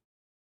troops.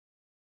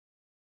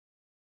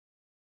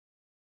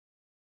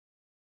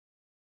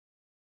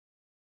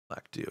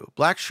 Black do.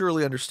 Black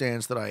surely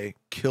understands that I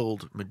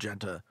killed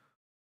magenta.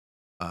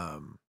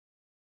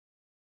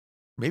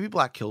 Maybe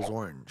black kills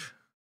orange.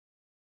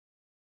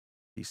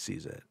 He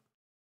sees it.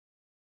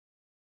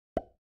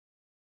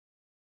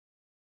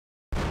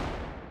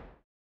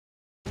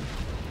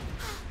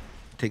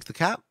 Takes the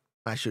cap.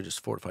 I should have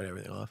just fortified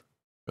everything off.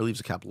 Or leaves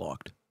the cap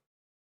locked.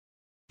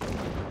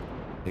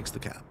 Takes the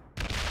cap.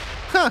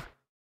 Huh!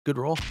 Good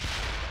roll.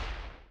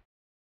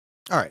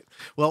 All right.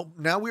 Well,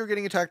 now we are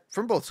getting attacked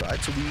from both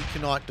sides, so we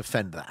cannot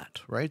defend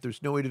that, right?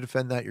 There's no way to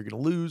defend that. You're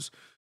going to lose.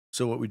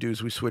 So what we do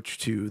is we switch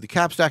to the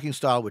cap stacking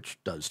style, which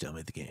does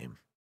stalemate the game.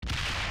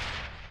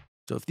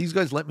 So if these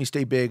guys let me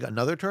stay big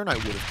another turn, I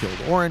would have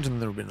killed orange,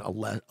 and there would have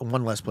been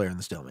one less player in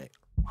the stalemate.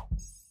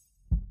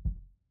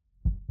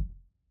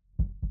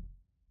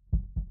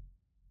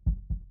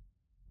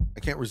 I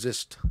can't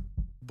resist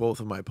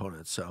both of my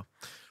opponents, so.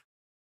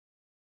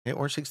 Okay,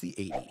 orange takes the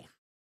 80.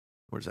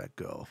 Where does that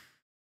go?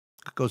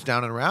 Goes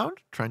down and around.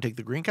 Try and take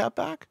the green cap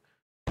back.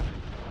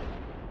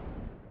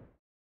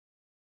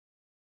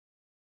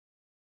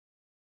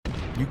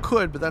 You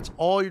could, but that's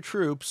all your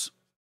troops.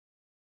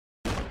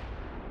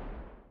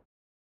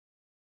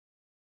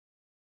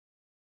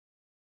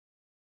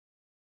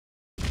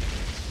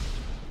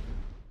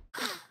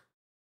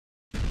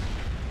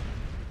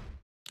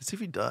 Let's see if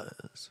he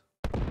does.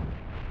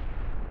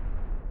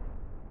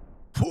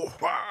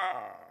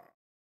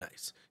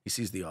 Nice. He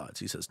sees the odds.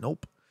 He says,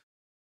 nope.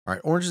 All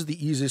right, orange is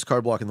the easiest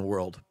card block in the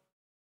world.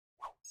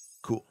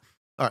 Cool.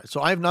 All right,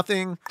 so I have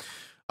nothing.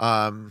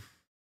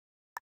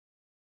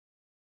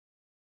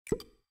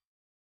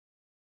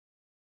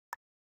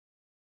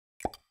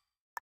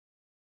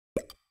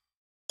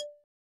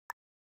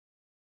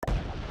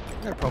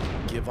 I'd probably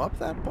give up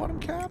that bottom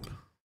cap.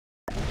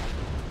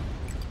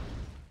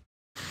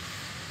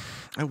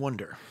 I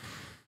wonder.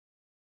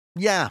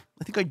 Yeah,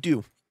 I think I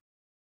do.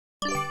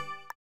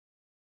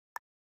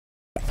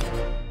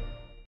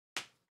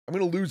 I'm going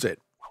to lose it.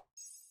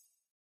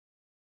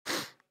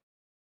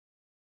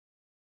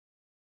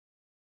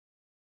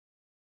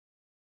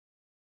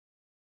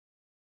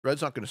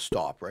 Red's not going to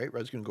stop, right?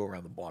 Red's going to go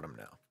around the bottom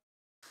now.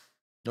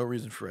 No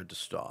reason for Red to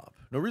stop.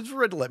 No reason for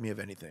Red to let me have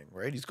anything,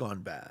 right? He's gone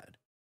bad.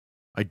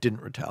 I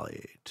didn't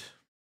retaliate.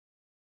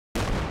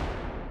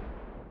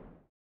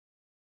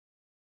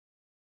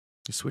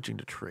 He's switching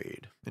to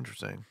trade.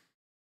 Interesting.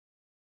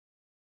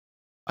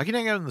 I can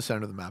hang out in the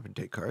center of the map and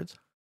take cards.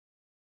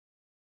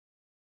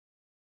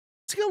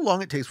 Let's see how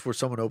long it takes before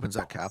someone opens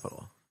that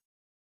capital.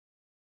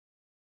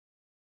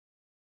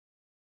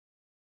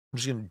 I'm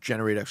just going to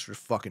generate extra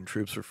fucking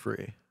troops for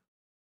free.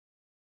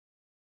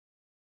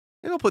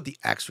 Maybe I'll put the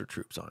extra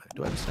troops on it.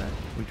 Do I have a set?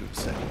 We do have a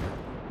set here.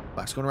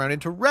 Black's going around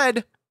into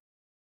red.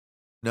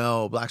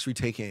 No, Black's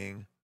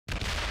retaking.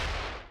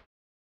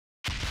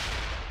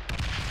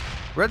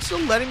 Red's still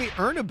letting me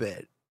earn a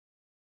bit.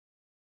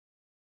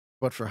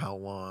 But for how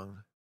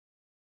long?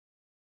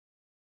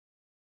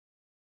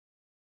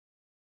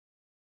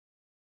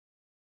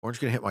 Orange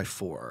going to hit my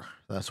 4.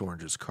 That's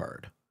Orange's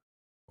card.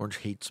 Orange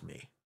hates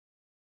me.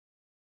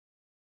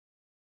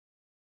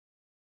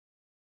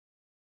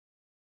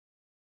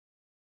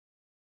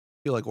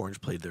 I feel like Orange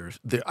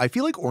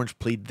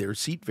played their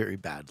seat very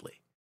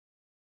badly.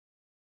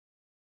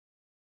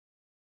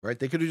 Right?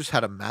 They could have just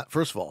had a mat.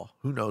 First of all,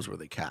 who knows where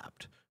they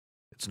capped?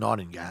 It's not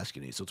in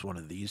Gascony, so it's one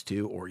of these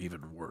two, or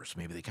even worse.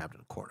 Maybe they capped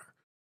in a corner.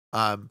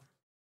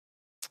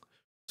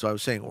 So I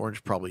was saying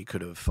Orange probably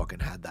could have fucking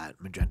had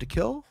that Magenta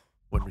kill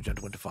when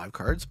Magenta went to 5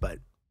 cards, but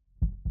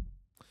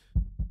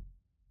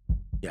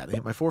yeah, they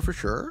hit my 4 for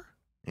sure.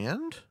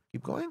 And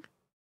keep going.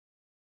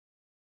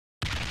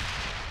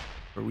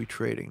 Are we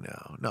trading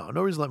now?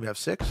 No reason to let me have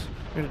 6.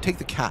 We're going to take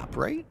the cap,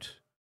 right?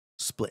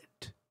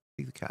 Split.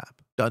 Take the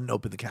cap. Done.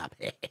 Open the cap.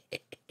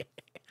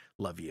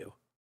 Love you.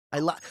 I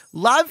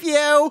love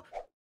you.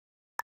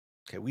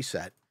 Okay, we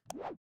set.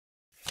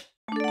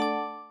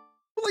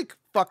 Like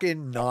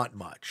fucking not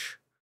much,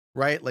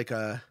 right? Like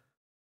a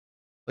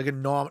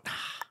nom.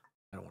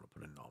 I don't want to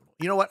put a nominal.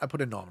 You know what? I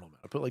put a nominal.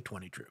 I put like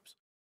 20 troops.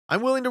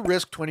 I'm willing to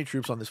risk 20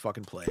 troops on this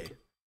fucking play.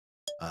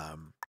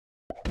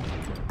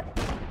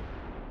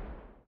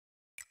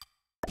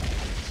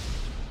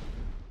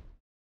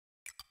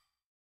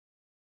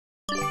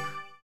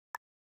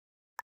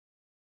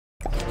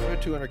 We're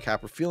at 200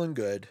 cap. We're feeling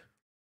good.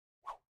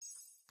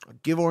 I'll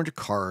give Orange a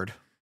card.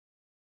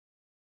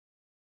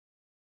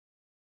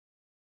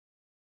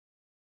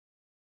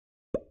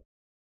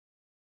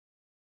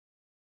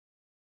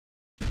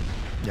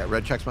 Yeah,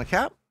 Red checks my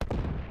cap.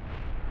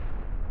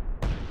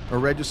 Or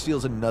Red just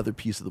steals another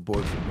piece of the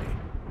board from me.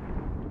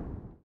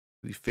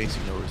 He's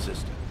facing no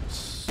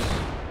resistance.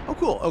 Oh,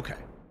 cool. Okay.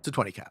 It's a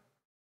 20 cap.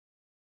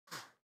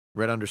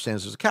 Red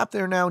understands there's a cap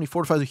there now, and he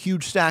fortifies a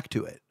huge stack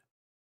to it.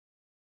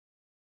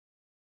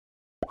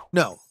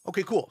 No.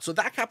 Okay, cool. So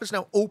that cap is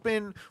now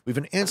open. We have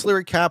an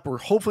ancillary cap. We're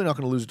hopefully not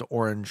going to lose it to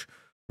Orange.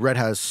 Red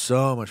has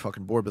so much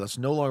fucking board, but that's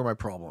no longer my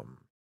problem.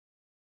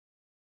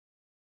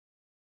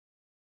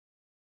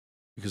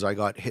 Because I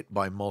got hit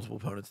by multiple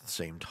opponents at the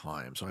same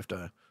time. So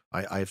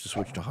I have to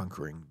switch to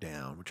hunkering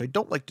down, which I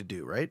don't like to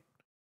do, right?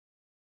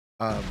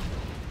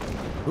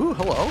 Ooh,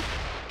 hello.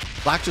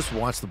 Black just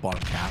wants the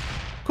bottom cap.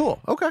 Cool.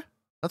 Okay.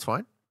 That's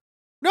fine.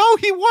 No,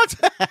 he wants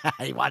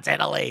he wants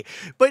Italy.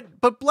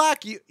 But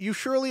Black, you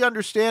surely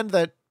understand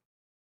that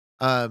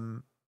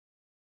Orange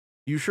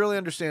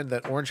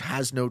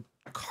has no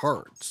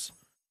cards,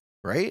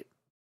 right?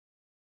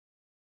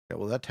 Yeah,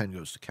 well that 10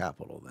 goes to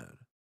capital then.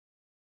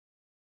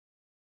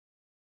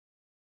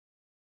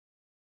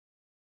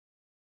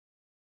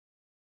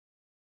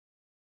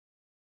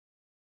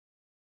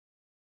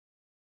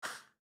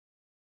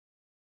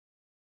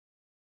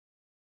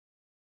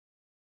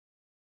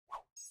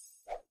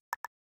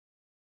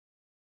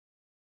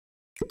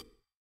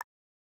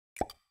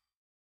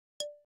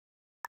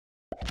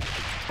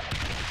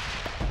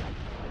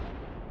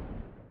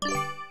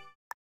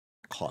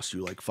 Cost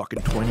you like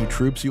fucking 20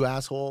 troops, you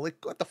asshole.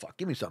 Like, what the fuck?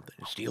 Give me something.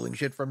 You're stealing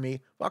shit from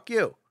me. Fuck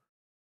you.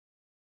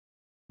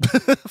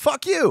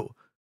 Fuck you.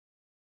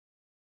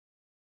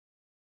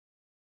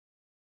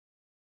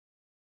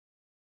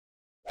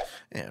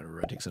 And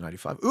Red takes a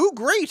 95. Ooh,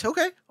 great.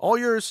 Okay. All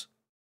yours.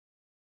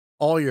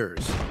 All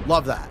yours.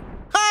 Love that.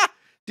 Ha!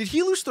 Did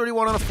he lose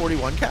 31 on a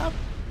 41 cap?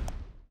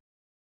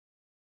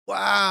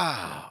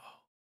 Wow.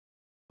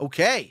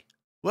 Okay.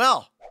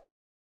 Well.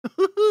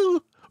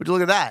 Would you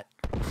look at that?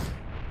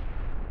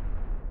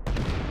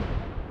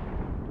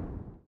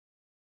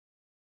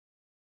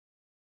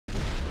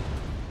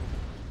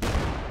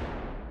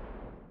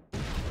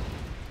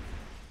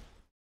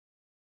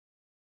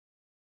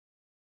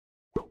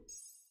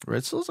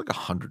 Red still has like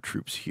 100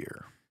 troops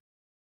here.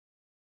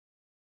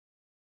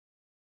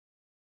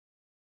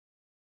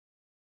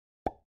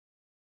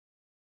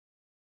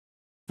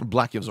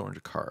 Black gives Orange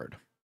a card.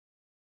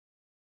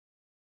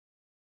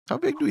 How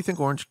big do we think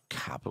orange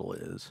capital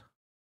is?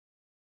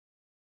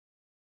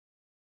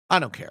 I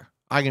don't care.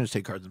 I can just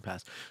take cards and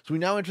pass. So we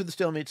now enter the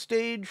stalemate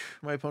stage.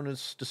 My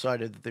opponents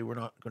decided that they were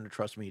not going to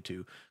trust me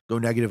to go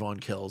negative on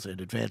kills and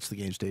advance the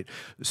game state.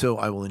 So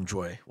I will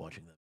enjoy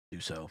watching them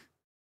do so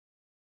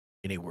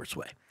in a worse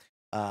way.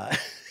 Ladies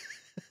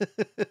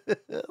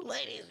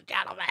and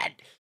gentlemen.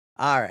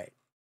 All right.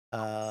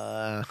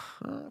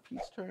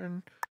 Please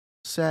turn.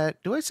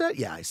 Set. Do I set?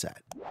 Yeah, I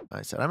set.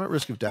 I'm at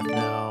risk of death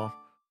now.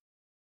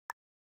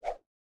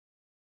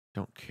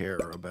 Don't care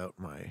about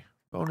my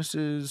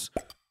bonuses.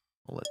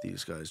 I'll let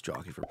these guys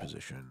jockey for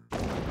position.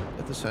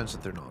 Get the sense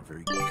that they're not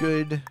very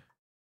good.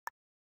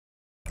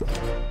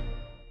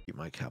 Keep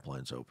my cap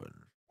lines open.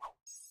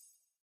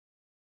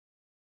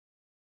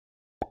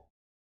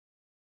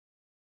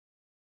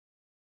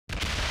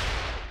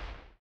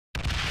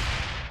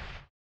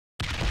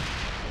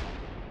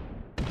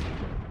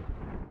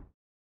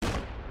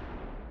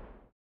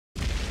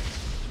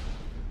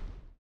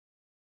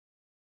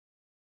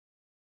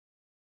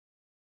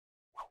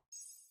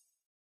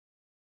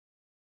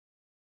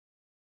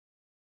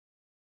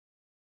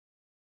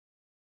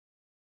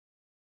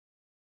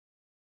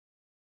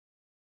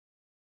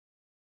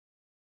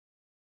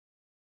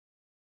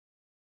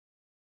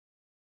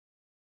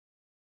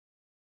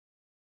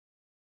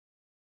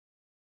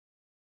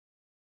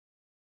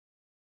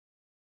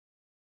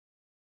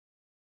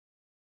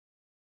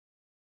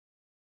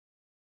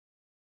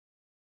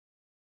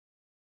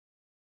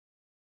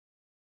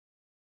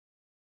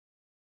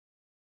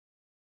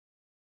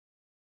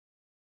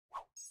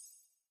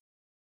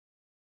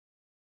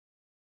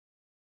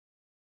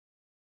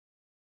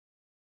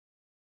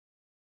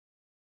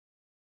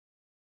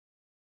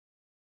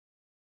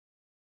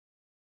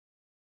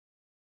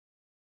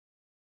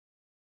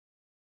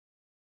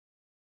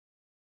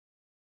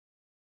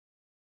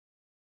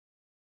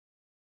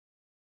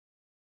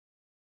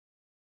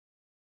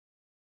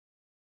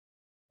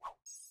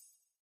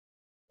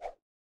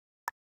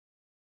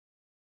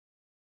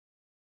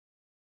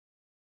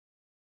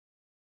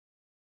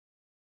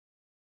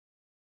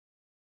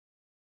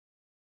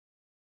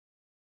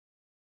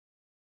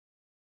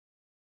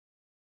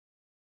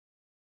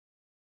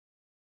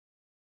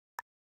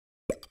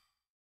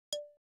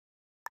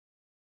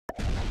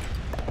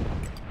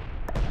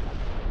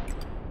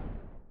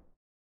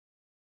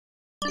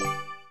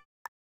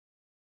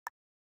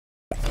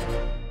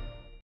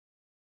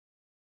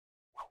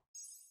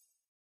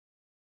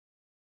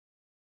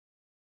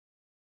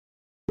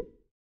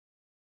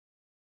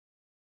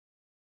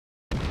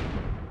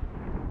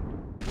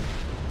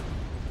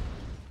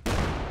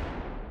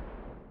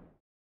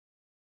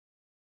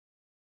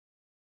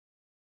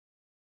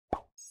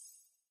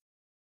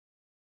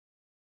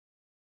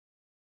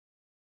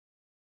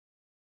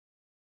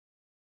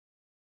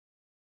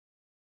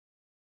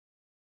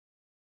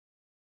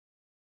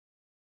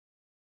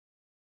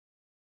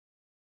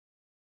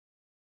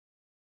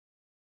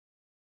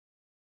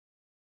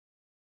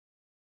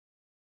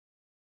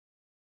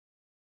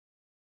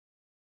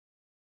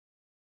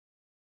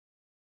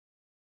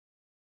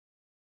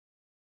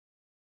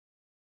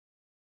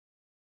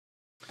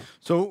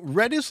 So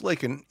red is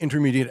like an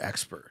intermediate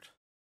expert,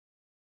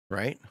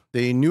 right?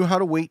 They knew how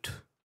to wait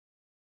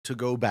to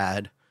go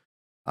bad,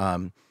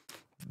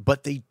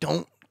 but they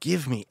don't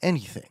give me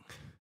anything.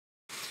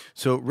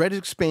 So red is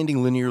expanding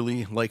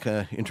linearly like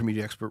an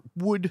intermediate expert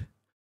would,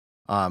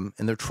 and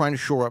they're trying to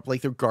shore up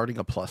like they're guarding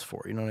a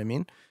 +4. You know what I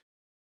mean?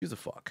 Who gives a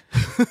fuck?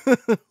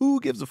 Who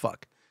gives a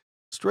fuck?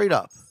 Straight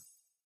up.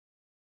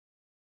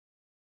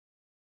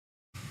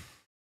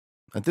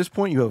 At this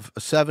point, you have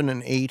a 7,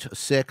 an 8, a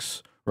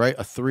 6, right?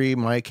 A 3,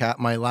 my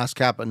last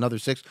cap, another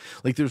 6.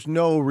 Like, there's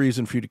no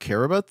reason for you to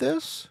care about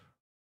this.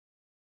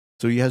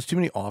 So he has too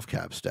many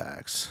off-cap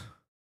stacks.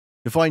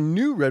 If I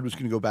knew red was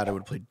going to go bad, I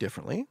would have played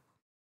differently.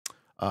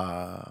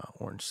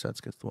 Orange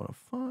sets gets the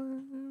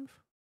 105.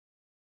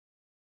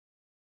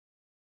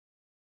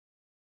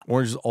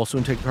 Orange is also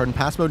in take a card in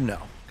pass mode? No.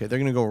 Okay, they're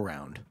going to go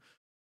around.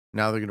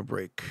 Now they're going to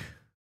break.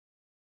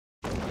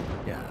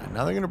 Yeah,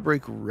 now they're going to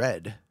break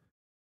red.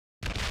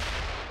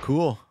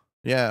 Cool.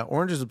 Yeah,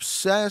 orange is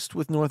obsessed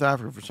with North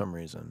Africa for some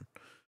reason.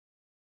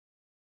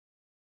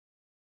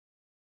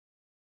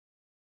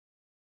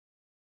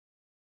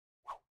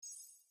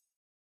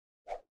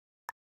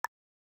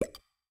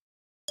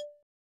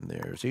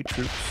 There's 8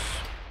 troops.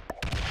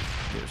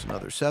 There's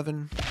another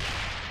 7.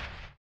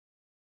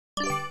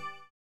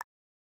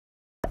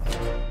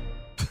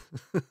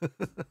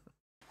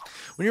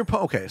 When you're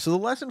okay, so the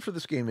lesson for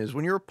this game is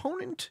when your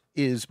opponent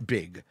is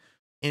big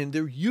and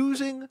they're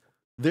using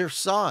their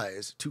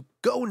size to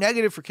go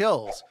negative for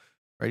kills,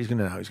 right? He's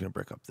gonna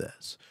break up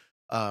this.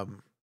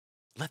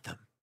 Let them.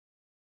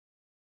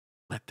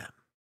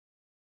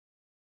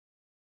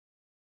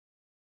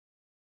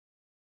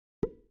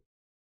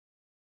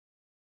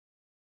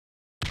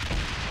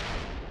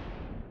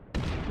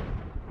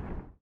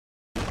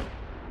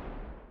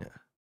 Yeah.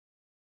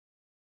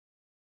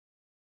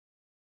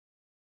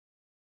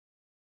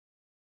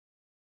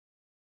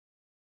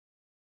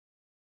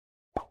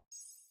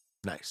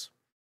 Nice.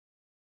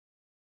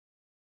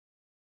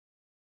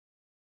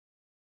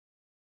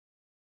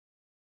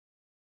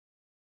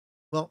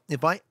 Well,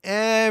 if I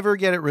ever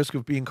get at risk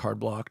of being card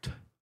blocked,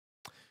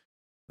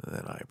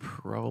 then I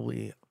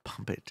probably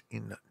pump it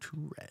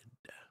into red.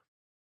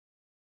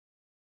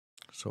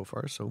 So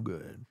far, so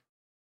good.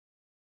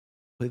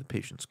 Play the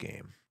patience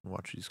game.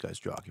 Watch these guys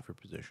jockey for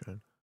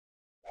position.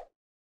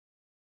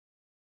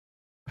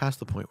 Past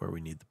the point where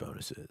we need the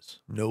bonuses.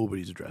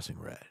 Nobody's addressing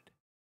red.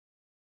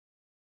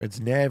 It's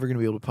never going to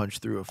be able to punch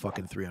through a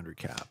fucking 300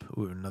 cap.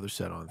 Ooh, another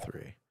set on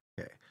 3.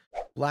 Okay.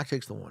 Black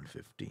takes the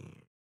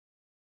 115.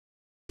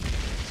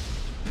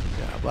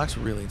 Yeah, black's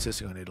really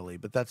insisting on Italy,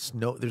 but that's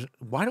no...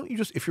 Why don't you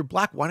just... If you're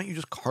black, why don't you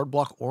just card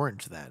block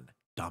orange then,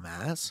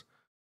 dumbass?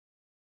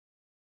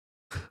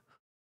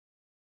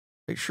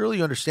 Like, surely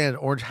you understand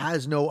orange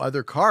has no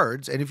other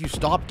cards, and if you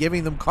stop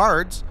giving them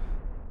cards...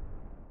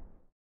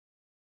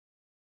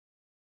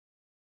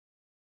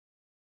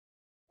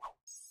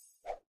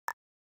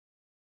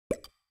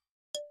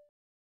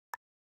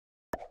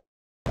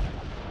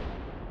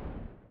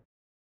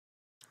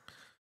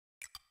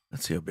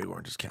 Let's see how big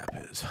orange's cap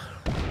is.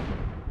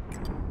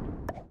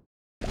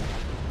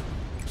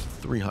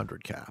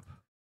 300 cap.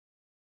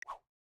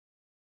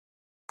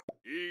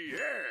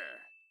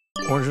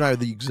 Yeah. Orange and I are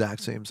the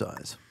exact same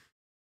size.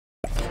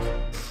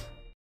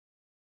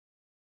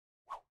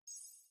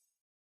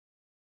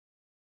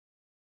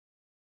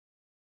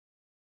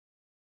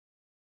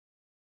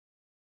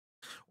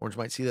 Orange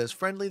might see that as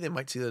friendly. They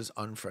might see that as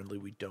unfriendly.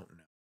 We don't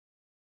know.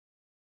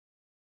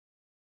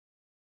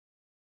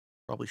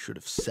 Probably should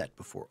have set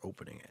before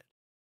opening it.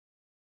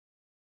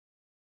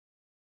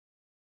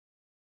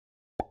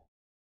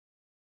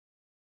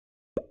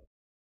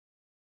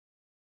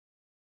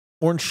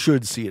 Orange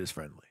should see it as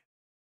friendly.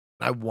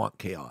 I want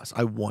chaos.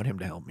 I want him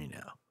to help me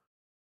now.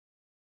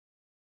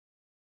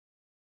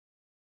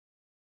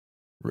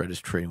 Red is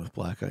trading with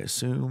black, I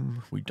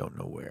assume. We don't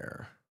know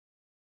where.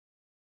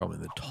 Probably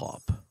in the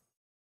top.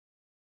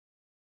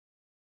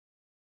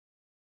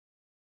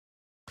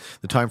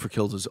 The time for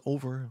kills is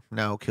over.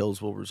 Now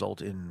kills will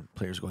result in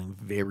players going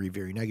very,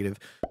 very negative.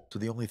 So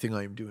the only thing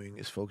I'm doing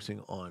is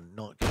focusing on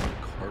not getting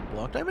card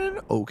blocked. I'm in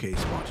an okay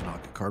spot to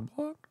not get card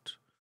blocked.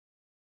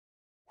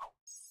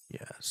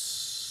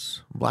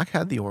 Yes. Black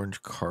had the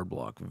orange card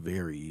block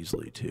very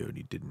easily too, and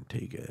he didn't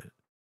take it.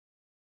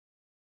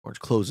 Orange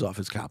closes off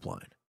his cap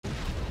line.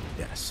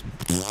 Yes.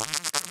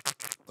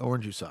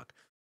 Orange, you suck.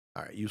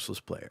 All right, useless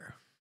player.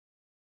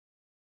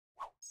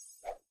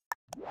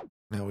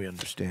 Now we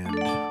understand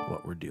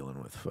what we're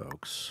dealing with,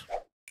 folks.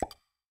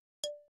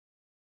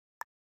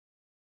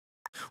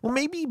 Well,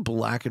 maybe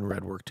black and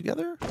red work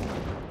together?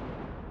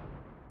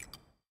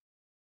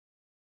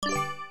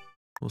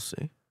 We'll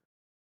see.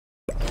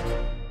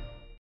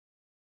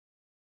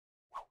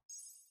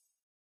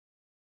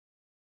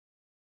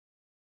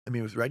 I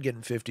mean, with red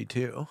getting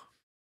 52.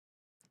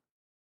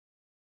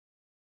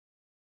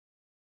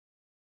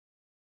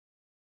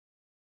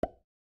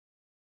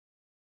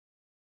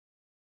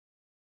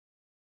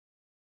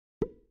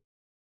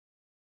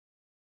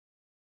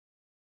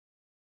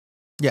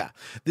 Yeah,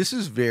 this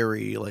is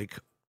very, like,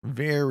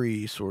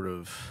 very sort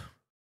of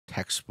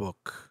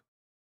textbook,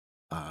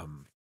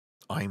 I'm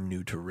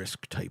new to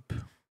risk type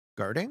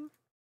guarding.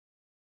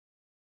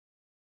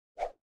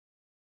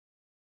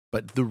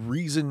 But the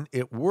reason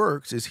it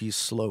works is he's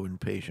slow and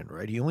patient,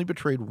 right? He only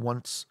betrayed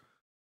once.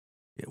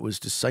 It was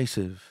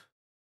decisive,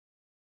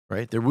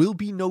 right? There will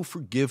be no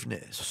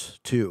forgiveness,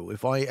 too.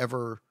 If I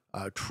ever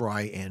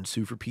try and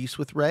sue for peace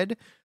with red,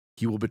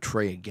 he will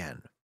betray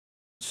again.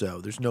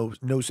 So there's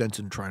no sense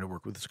in trying to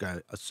work with this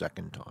guy a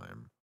second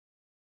time.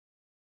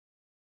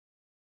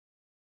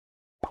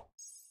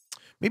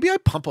 Maybe I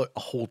pump a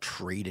whole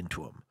trade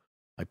into him.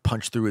 I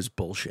punch through his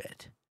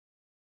bullshit.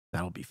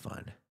 That'll be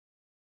fun.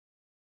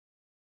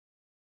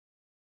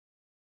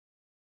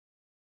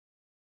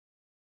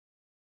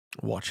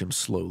 Watch him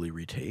slowly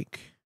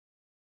retake.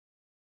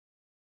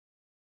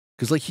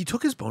 Because, like, he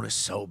took his bonus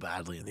so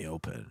badly in the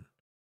open.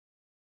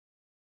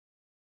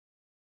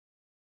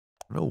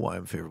 I don't know why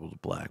I'm favorable to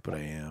black, but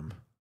I am.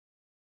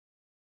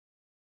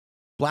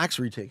 Black's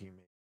retaking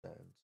me.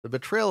 The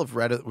betrayal of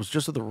red was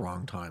just at the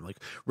wrong time. Like,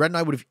 red and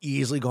I would have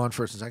easily gone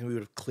first and second. We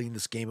would have cleaned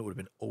this game. It would have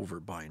been over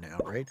by now,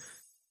 right?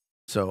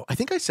 So I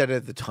think I said it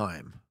at the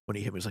time when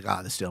he hit me. It was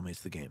like, the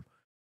stalemate's the game.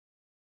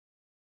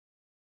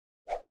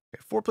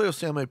 Okay, 4-player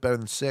stalemate better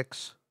than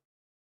 6.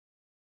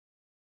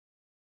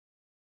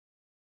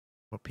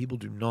 But people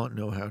do not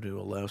know how to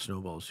allow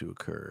snowballs to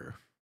occur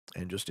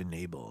and just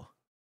enable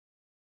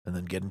and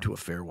then get into a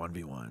fair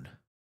 1v1.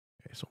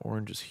 Okay, so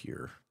orange is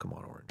here. Come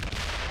on, orange.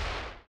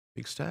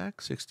 Big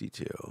stack,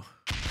 62.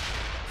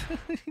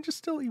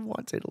 he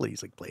wants Italy.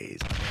 He's like, please,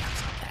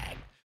 something.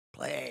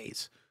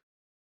 Please.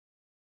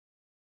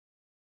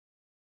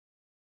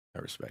 I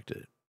respect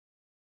it.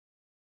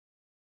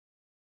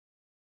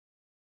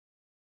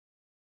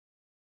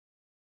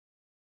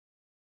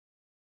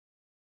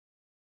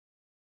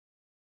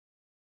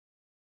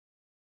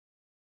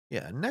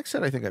 Yeah, next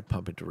set I think I'd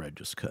pump into red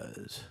just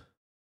because.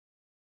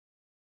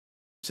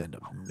 Send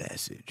a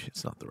message.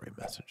 It's not the right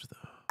message,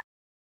 though.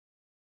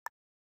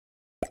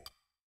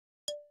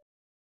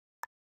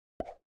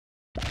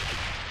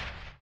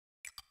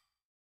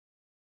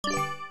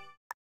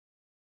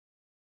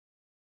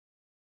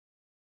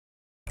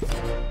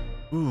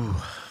 Ooh.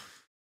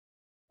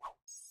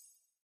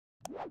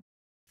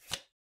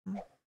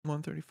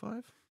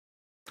 135.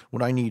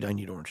 What I need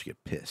orange to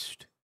get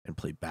pissed and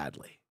play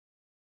badly.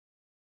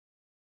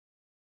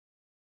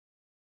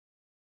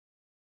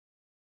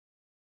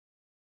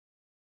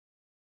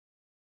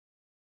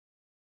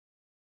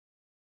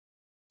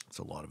 It's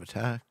a lot of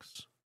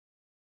attacks.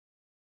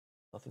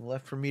 Nothing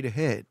left for me to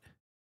hit.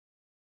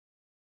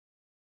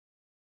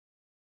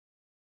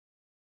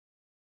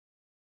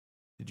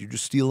 Did you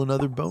just steal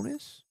another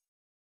bonus?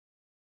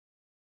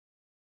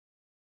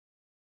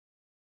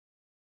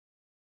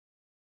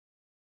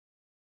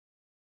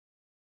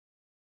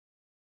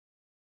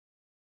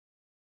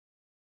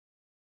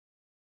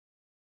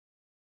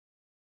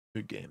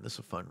 Good game. This is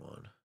a fun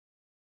one.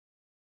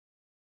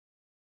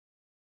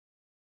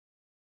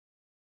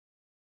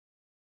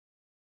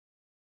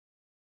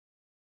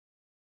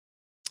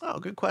 Oh,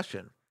 good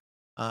question.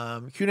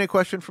 Q&A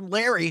question from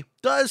Larry.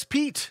 Does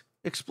Pete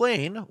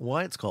explain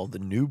why it's called the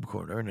Noob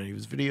Corner in any of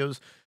his videos?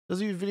 Does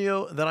he have a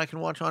video that I can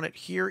watch on it?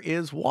 Here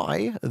is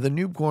why the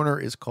Noob Corner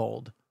is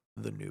called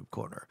the Noob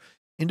Corner.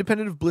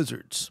 Independent of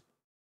Blizzards,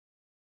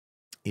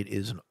 it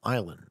is an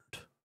island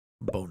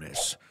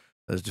bonus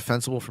that is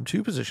defensible from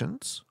 2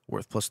 positions,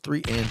 worth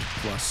 +3 and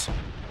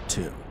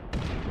 +2.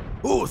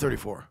 Ooh,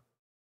 34.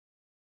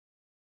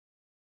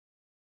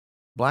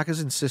 Black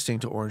is insisting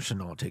to orange to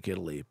not take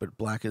Italy, but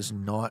black is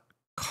not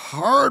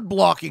card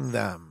blocking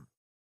them.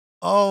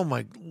 Oh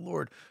my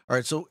lord. All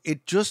right, so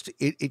it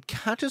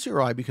catches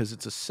your eye because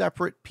it's a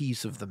separate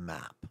piece of the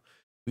map.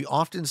 We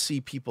often see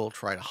people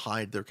try to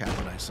hide their cap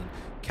in Iceland,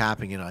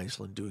 capping in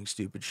Iceland, doing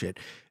stupid shit.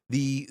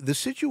 The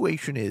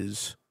situation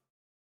is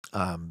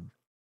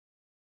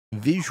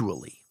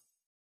visually,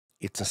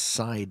 it's a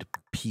side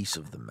piece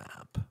of the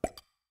map.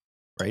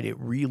 Right? It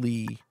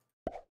really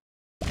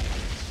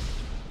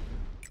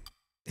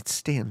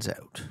stands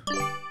out.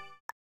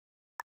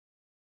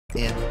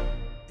 And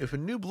if a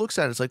noob looks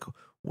at it, it's like,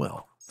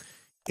 well,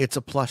 it's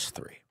a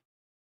 +3.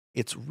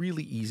 It's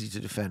really easy to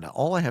defend.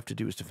 All I have to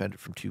do is defend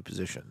it from 2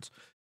 positions.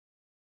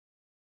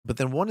 But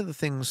then one of the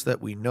things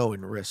that we know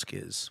in Risk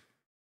is,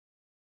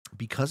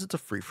 because it's a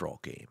free-for-all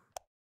game,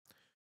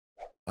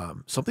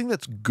 something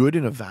that's good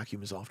in a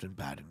vacuum is often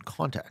bad in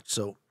contact.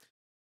 So,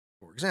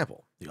 for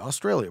example, the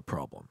Australia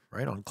problem,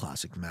 right, on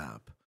classic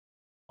map.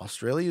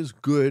 Australia is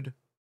good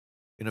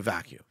in a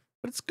vacuum,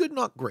 but it's good,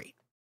 not great.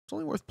 It's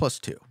only worth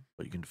 +2,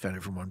 but you can defend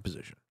it from 1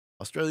 position.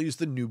 Australia is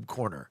the noob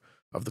corner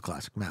of the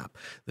classic map.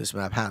 This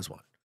map has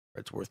one.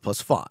 It's worth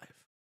 +5.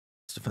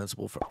 It's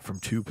defensible from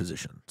 2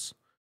 positions.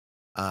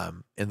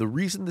 And the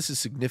reason this is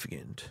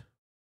significant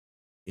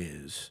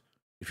is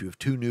if you have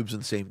 2 noobs in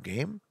the same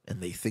game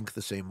and they think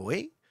the same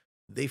way,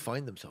 they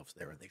find themselves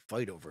there and they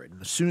fight over it.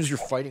 And as soon as you're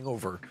fighting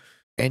over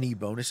any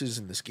bonuses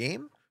in this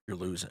game, you're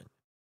losing.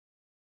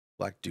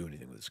 Black do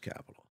anything with his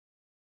capital.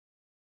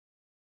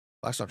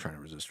 Black's not trying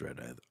to resist red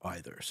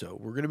either. So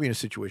we're going to be in a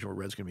situation where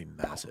red's going to be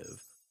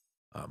massive.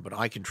 But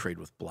I can trade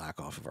with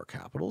black off of our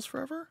capitals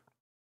forever.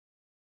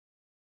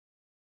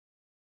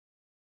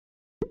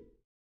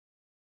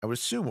 I would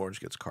assume orange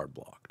gets card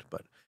blocked,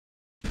 but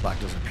black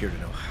doesn't appear to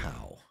know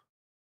how.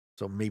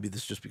 So maybe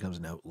this just becomes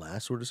an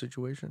outlast sort of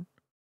situation.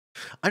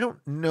 I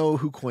don't know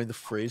who coined the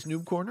phrase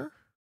noob corner.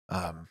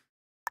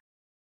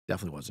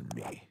 Definitely wasn't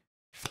me.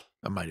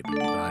 It might have been me,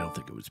 but I don't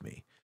think it was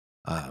me.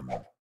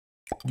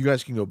 You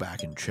guys can go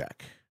back and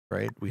check,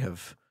 right? We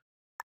have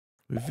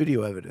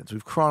video evidence. We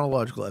have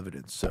chronological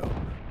evidence. So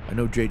I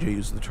know JJ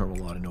used the term a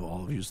lot. I know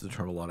all of you used the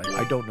term a lot.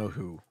 I don't know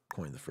who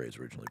coined the phrase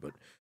originally, but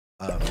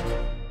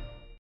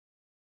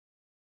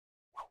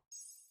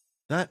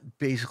that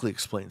basically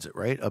explains it,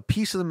 right? A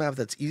piece of the map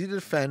that's easy to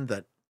defend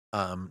that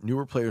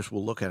newer players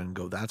will look at and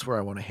go, that's where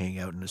I want to hang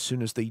out. And as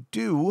soon as they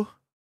do,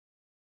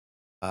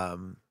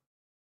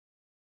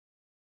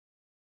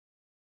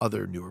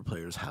 other newer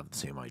players have the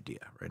same idea,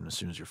 right? And as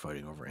soon as you're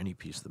fighting over any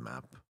piece of the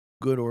map,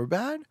 good or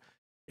bad,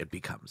 it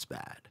becomes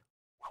bad.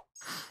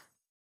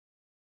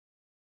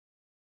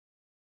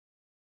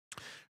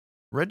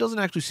 Red doesn't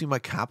actually see my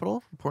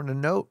capital. Important to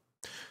note.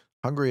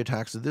 Hungary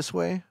attacks this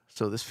way,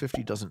 so this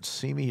 50 doesn't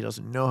see me. He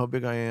doesn't know how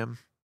big I am.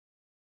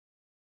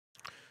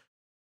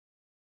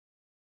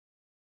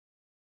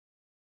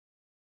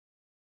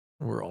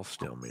 We're all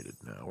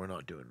stalemated now. We're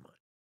not doing much.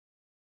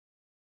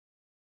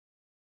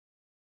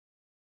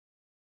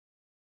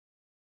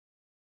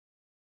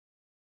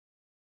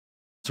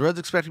 So red's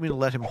expecting me to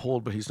let him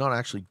hold, but he's not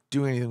actually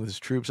doing anything with his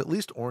troops. At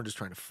least orange is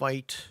trying to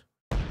fight.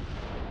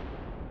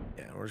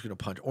 Yeah, orange is going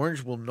to punch.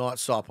 Orange will not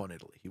stop on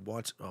Italy. He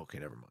wants... Okay,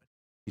 never mind.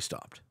 He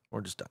stopped.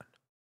 Orange is done.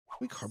 Can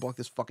we card block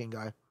this fucking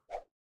guy?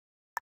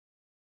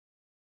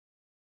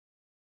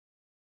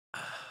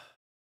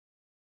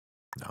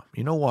 No.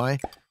 You know why?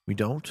 We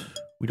don't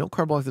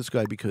card block this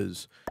guy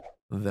because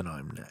then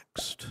I'm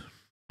next.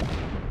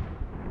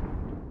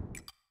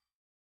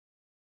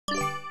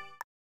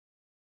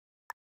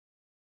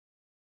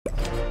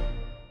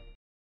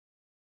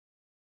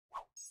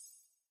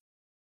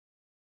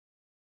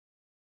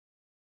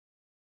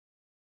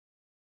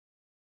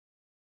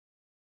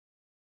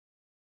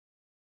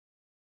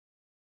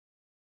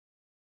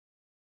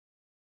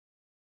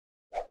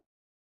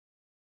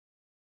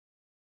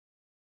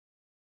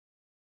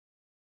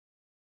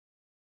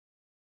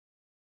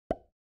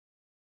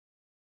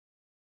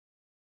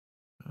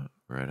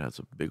 Red has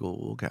a big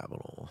old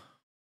capital.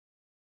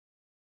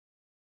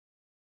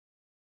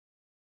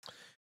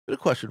 Good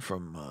question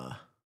from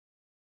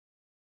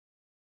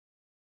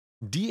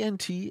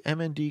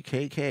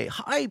DNTMNDKK.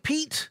 Hi,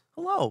 Pete.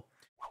 Hello.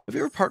 Have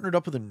you ever partnered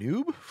up with a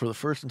noob for the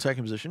first and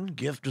second position?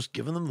 Just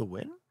giving them the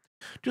win?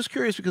 Just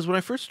curious because when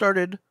I first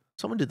started,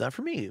 someone did that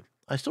for me.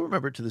 I still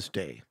remember it to this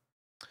day.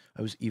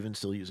 I was even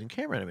still using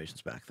camera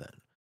animations back then.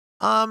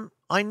 I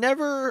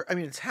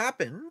mean, it's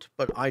happened,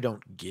 but I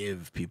don't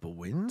give people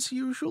wins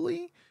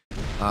usually.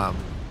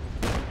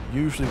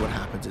 Usually what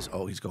happens is,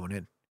 oh, he's going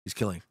in. He's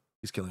killing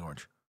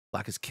orange.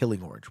 Black is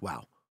killing orange.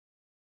 Wow.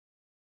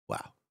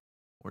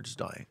 Orange is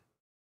dying.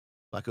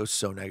 Black goes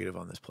so negative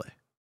on this play.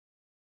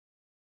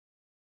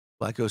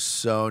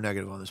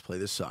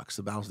 This sucks.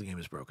 The balance of the game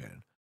is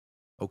broken.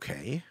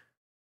 Okay.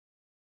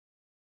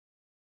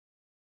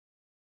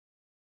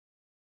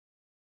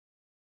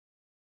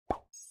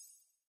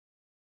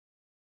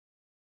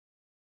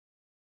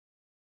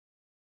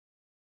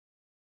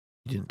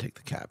 He didn't take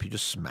the cap. He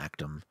just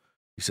smacked him.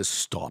 He says,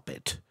 stop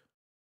it.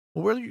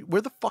 Well,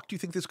 where the fuck do you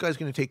think this guy's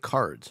going to take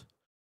cards?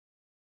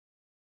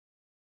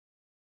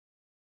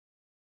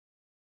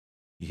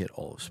 He hit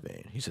all of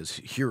Spain. He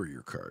says, here are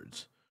your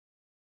cards.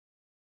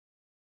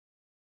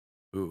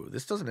 Ooh,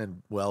 this doesn't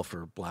end well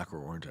for black or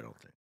orange, I don't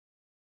think.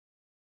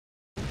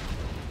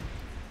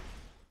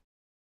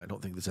 I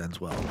don't think this ends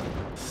well.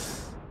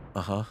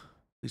 Uh-huh.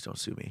 Please don't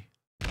sue me.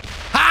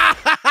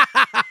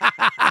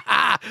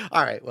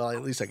 All right, well,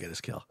 at least I get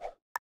his kill.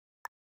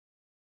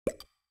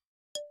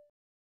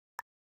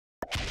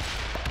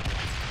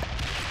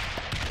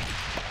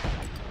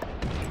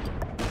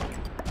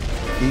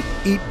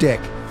 Eat dick.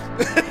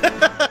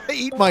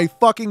 Eat my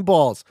fucking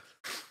balls.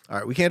 All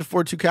right, we can't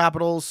afford 2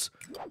 capitals.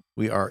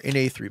 We are in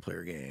a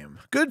 3-player game.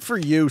 Good for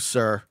you,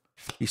 sir.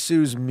 He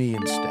sues me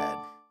instead.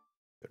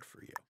 Good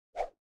for you.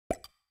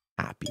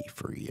 Happy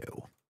for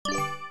you.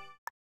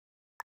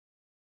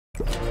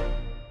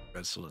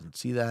 Red still doesn't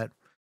see that.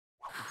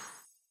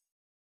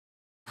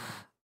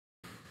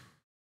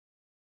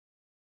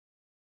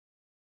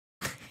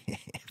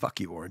 Fuck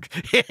you, orange.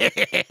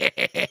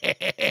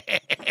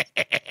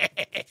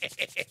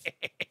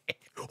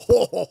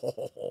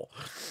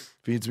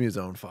 Feeds me his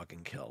own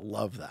fucking kill.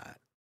 Love that.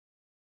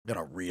 Got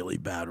a really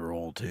bad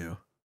roll, too.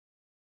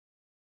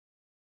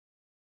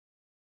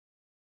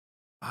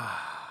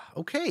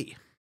 Okay.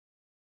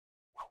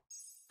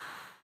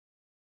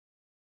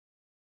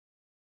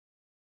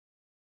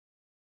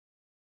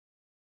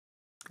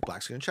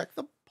 Black's gonna check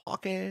the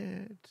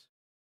pocket.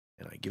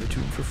 And I give it to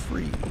him for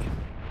free.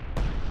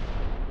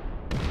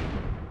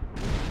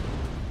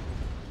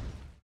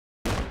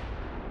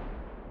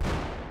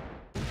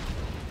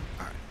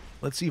 Alright.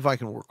 Let's see if I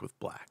can work with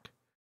black.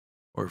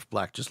 Or if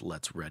black just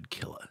lets red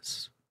kill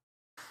us.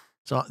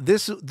 So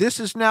this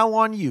is now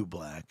on you,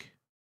 black.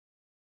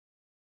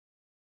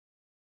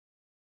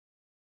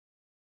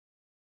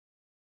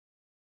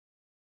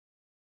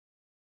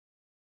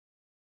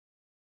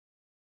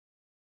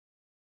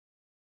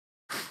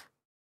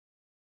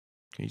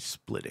 He's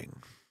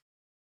splitting.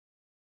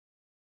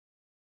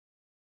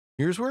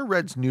 Here's where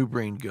red's new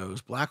brain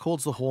goes. Black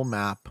holds the whole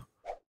map.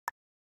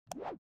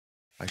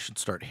 I should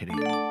start hitting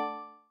him.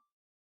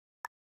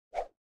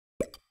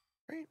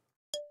 Right.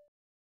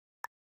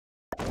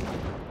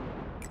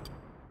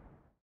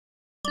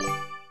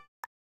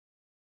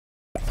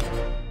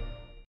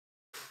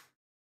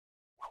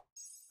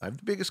 I have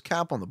the biggest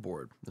cap on the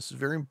board. This is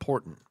very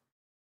important.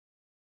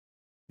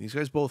 These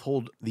guys both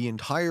hold the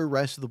entire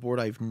rest of the board.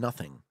 I have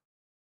nothing.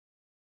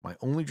 My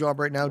only job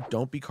right now,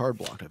 don't be card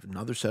blocked. I have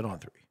another set on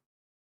 3.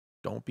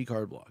 Don't be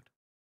card blocked.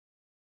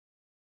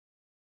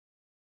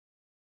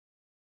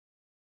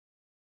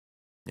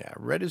 Yeah,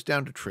 red is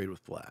down to trade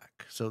with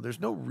black. So there's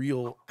no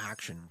real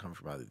action coming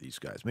from either of these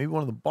guys. Maybe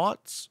one of the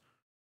bots?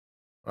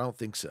 I don't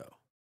think so.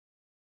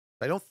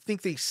 I don't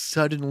think they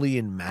suddenly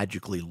and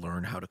magically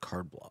learn how to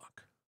card block.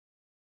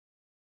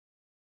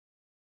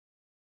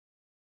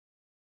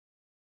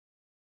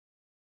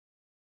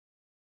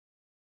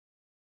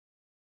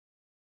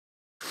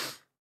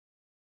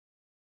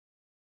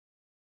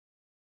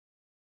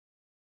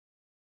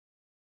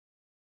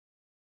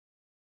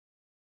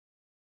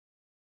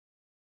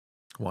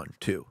 One,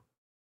 two,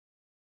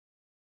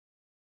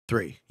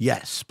 3.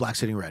 Yes,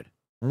 black's hitting red.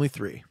 Only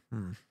 3.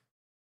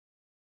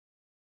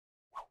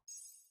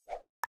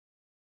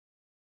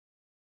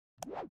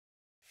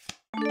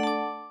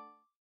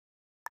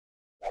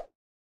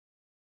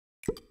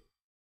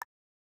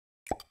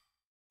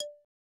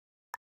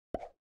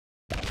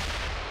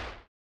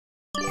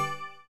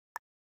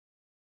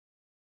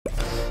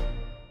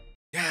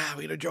 Yeah,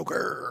 we get a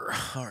joker.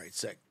 All right,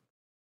 sick.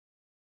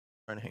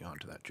 Trying to hang on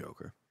to that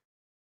joker.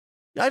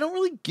 Yeah, I don't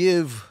really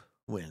give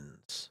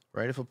wins,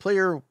 right? If a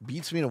player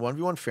beats me in a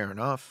 1v1, fair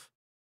enough.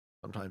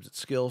 Sometimes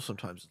it's skill,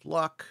 sometimes it's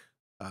luck.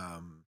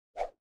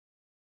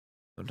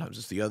 Sometimes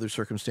it's the other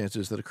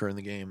circumstances that occur in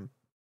the game.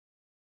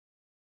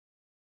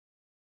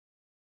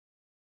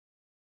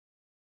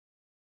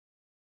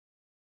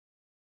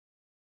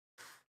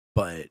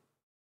 But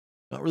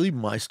Not really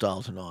my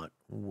style to not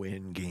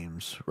win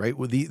games, right?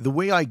 With the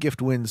way I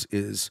gift wins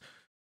is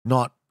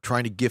not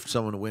trying to gift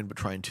someone a win, but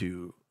trying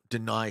to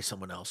deny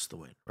someone else the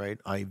win, right?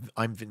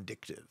 I'm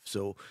vindictive.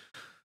 So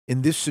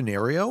in this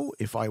scenario,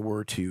 if I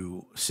were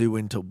to sue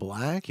into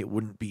black, it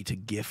wouldn't be to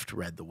gift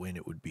red the win,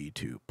 it would be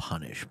to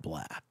punish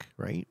black,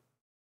 right?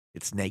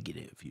 It's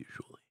negative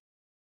usually.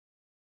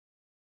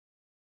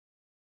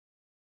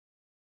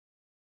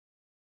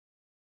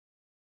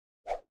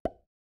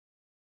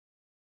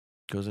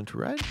 Goes into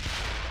red?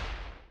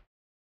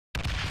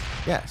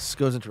 Yes,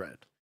 goes into red.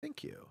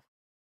 Thank you.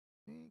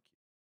 Thank you.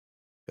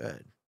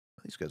 Good.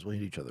 These guys will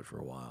hit each other for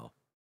a while.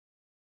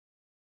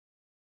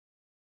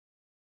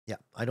 Yeah,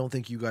 I don't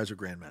think you guys are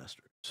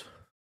grandmasters.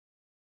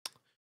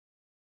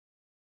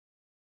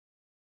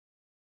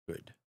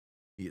 Good.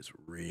 He is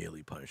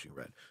really punishing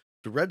red.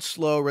 So red's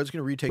slow. Red's going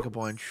to retake a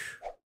bunch.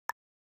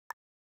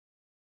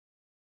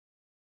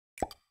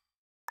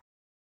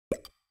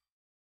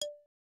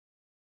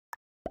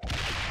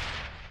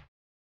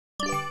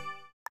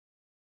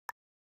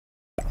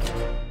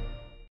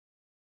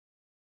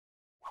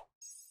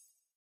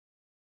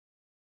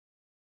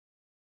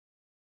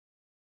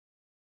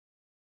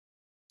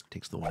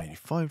 Takes the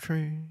 185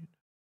 trade.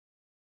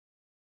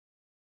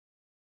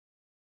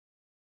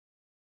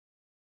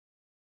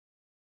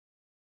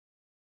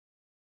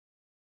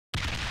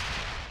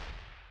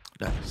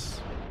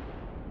 Nice.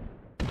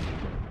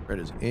 Red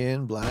is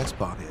in black's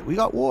pocket. We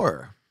got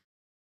war.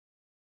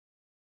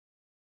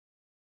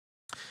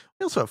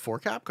 We also have 4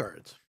 cap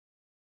cards,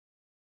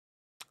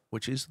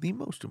 which is the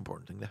most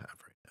important thing to have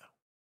right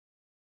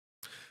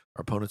now.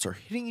 Our opponents are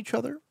hitting each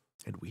other,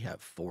 and we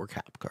have 4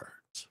 cap cards.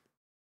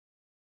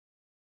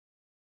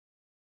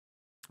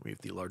 We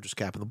have the largest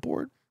cap on the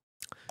board.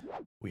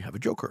 We have a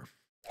joker.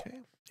 Okay.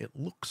 It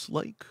looks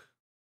like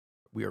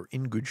we are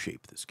in good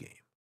shape this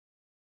game.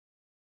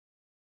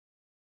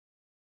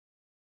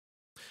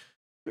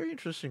 Very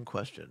interesting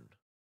question.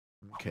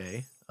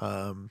 Okay.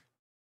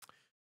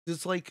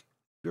 It's like,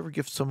 you ever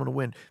gift someone a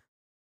win?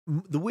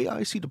 The way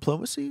I see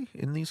diplomacy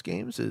in these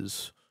games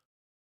is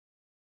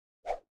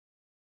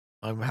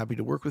I'm happy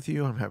to work with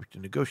you. I'm happy to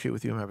negotiate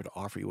with you. I'm happy to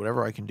offer you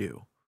whatever I can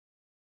do.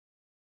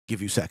 Give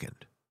you second.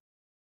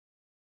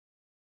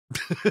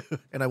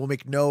 And I will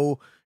make no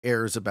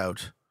errors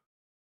about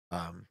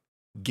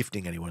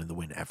gifting anyone in the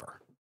win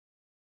ever.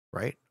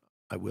 Right?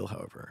 I will,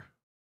 however,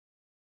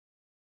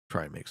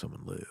 try and make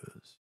someone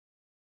lose.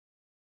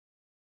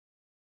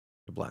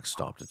 The black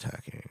stopped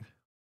attacking.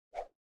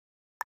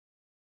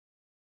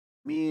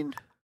 Mean.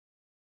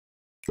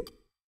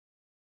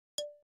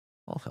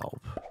 I'll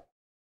help.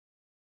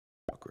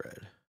 Fuck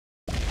red.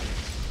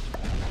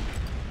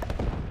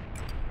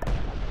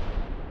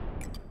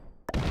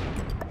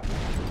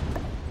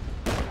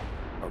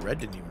 Oh, red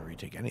didn't even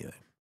retake anything.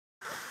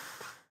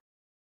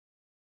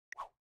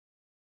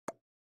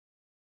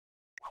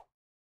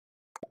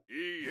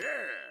 Yeah.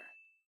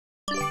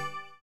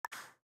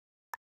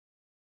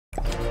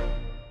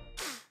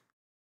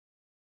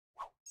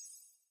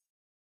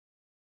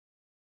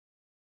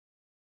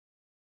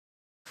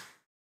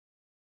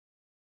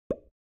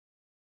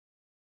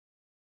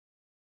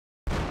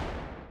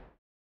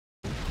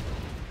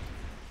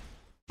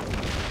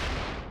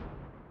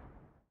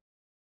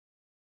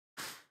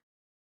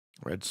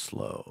 Red's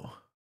slow.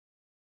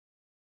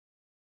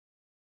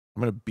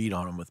 I'm going to beat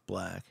on him with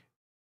black.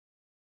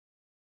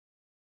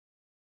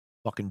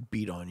 Fucking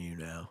beat on you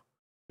now.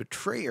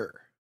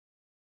 Betrayer.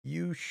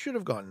 You should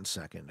have gotten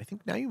second. I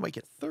think now you might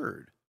get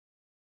third.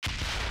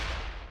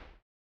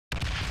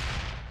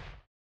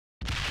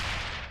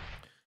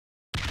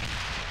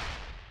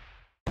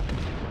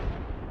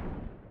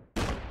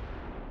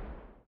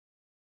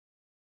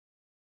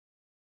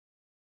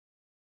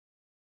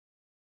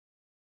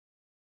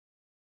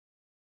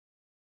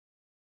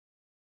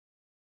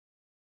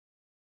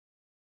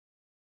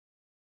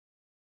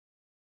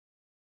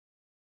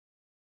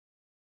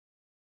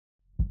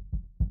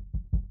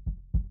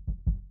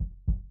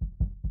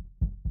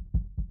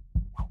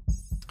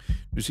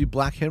 You see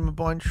black hit him a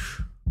bunch?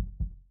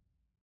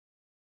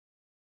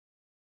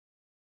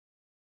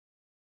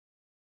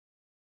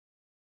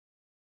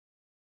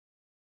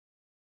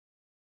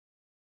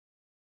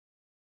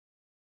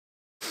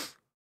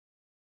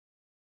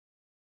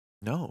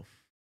 No.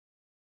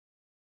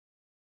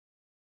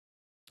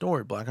 Don't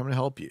worry, black. I'm going to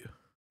help you.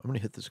 I'm going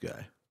to hit this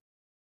guy.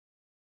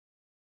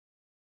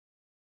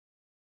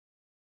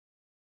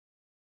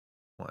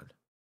 One.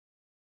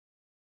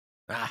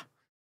 Ah.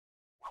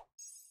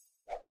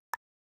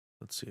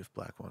 Let's see if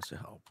black wants to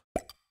help.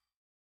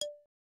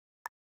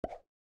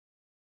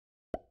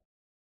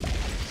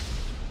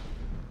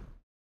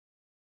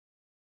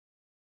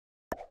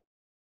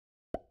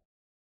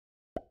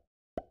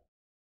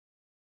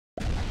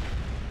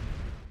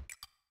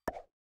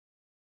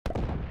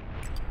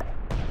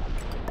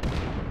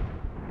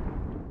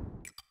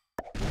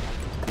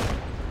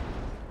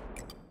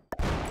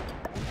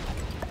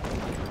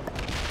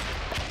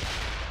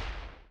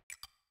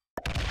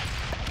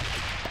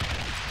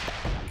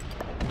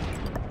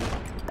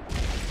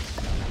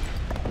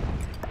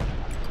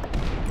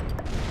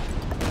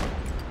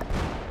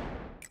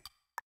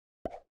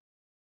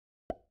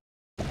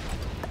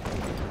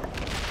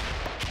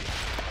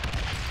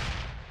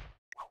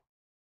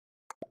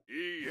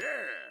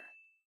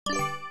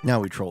 Yeah. Now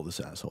we troll this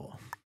asshole.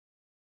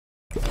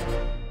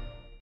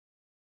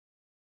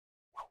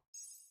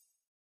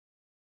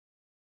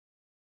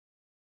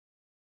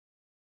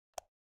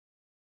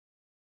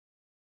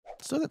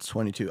 Still got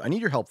 22. I need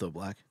your help though,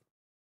 Black.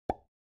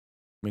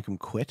 Make him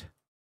quit.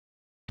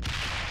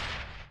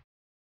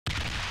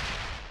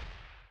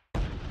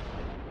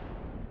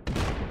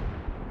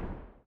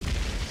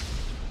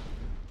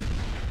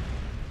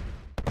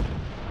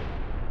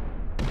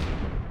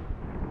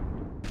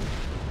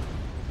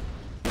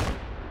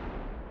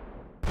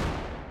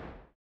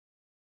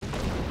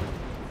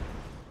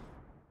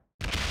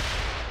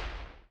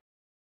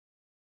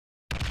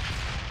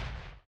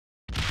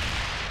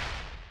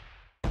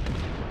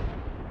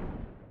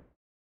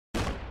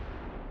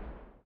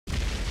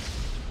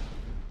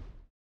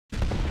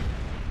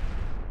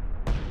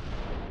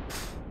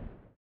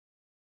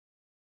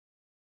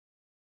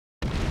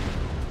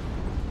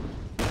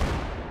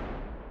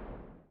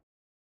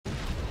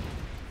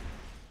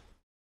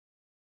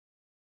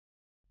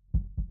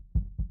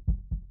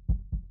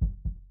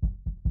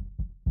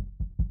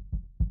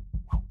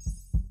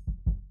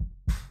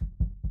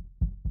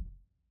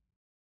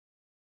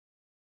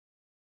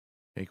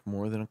 Take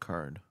more than a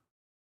card.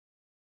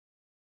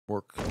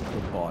 Work the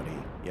body.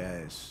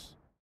 Yes.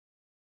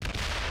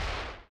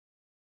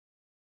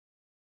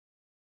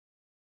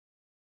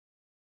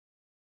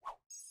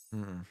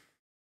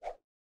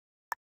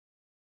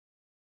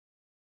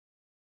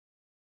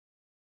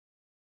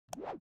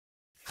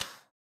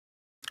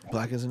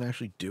 Black isn't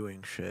actually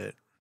doing shit.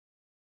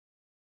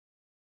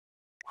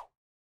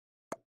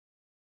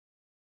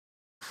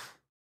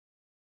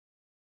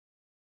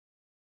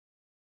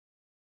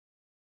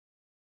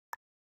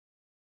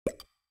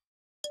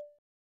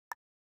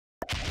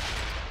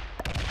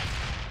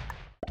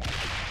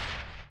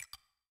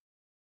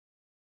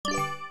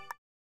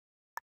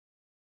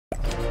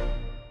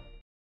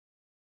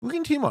 We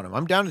can team on him.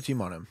 I'm down to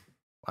team on him.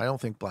 I don't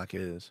think Black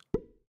is.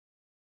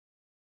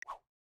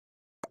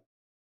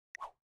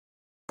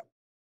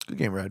 Good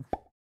game, Red.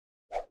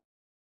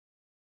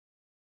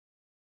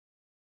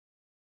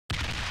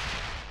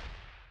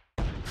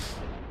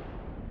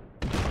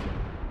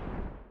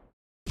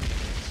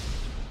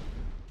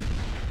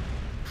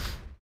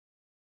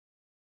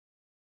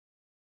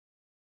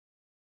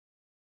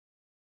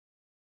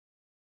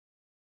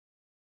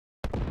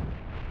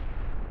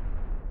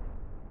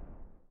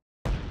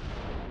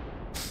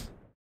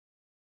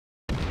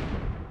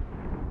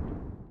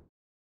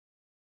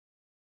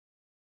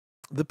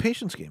 The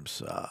patience game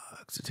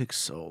sucks. It takes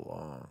so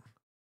long.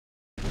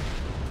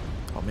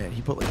 Oh man,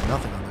 he put like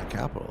nothing on that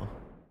capital.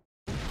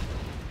 Is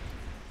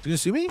he gonna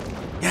sue me?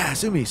 Yeah,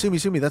 sue me, sue me,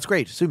 sue me. That's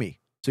great. Sue me.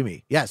 Sue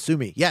me. Yes, sue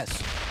me.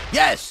 Yes.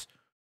 Yes.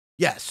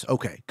 Yes.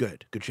 Okay,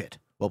 good. Good shit.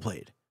 Well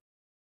played.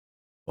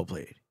 Well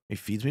played. He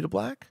feeds me to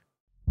Black?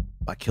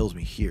 Black kills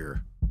me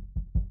here.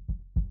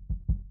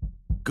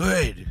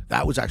 Good.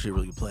 That was actually a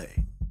really good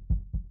play.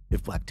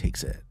 If Black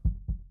takes it.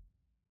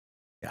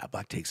 Yeah,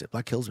 Black takes it.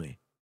 Black kills me.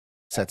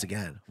 Sets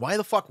again. Why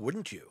the fuck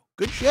wouldn't you?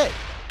 Good shit.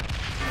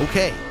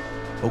 Okay.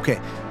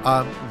 Okay.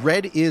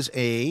 Red is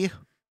a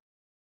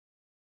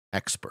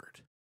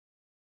expert.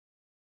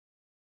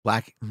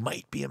 Black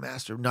might be a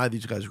master. Neither of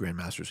these guys are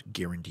grandmasters,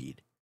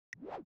 guaranteed.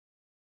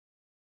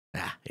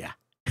 Ah, yeah.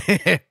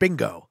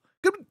 Bingo.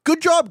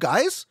 Good job,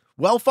 guys.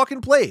 Well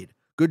fucking played.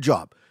 Good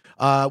job.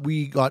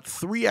 We got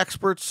 3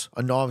 experts,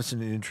 a novice,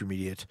 and an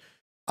intermediate.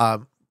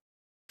 Capping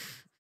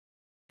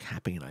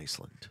in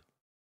Iceland.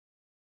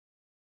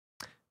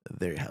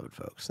 There you have it,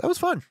 folks. That was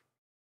fun.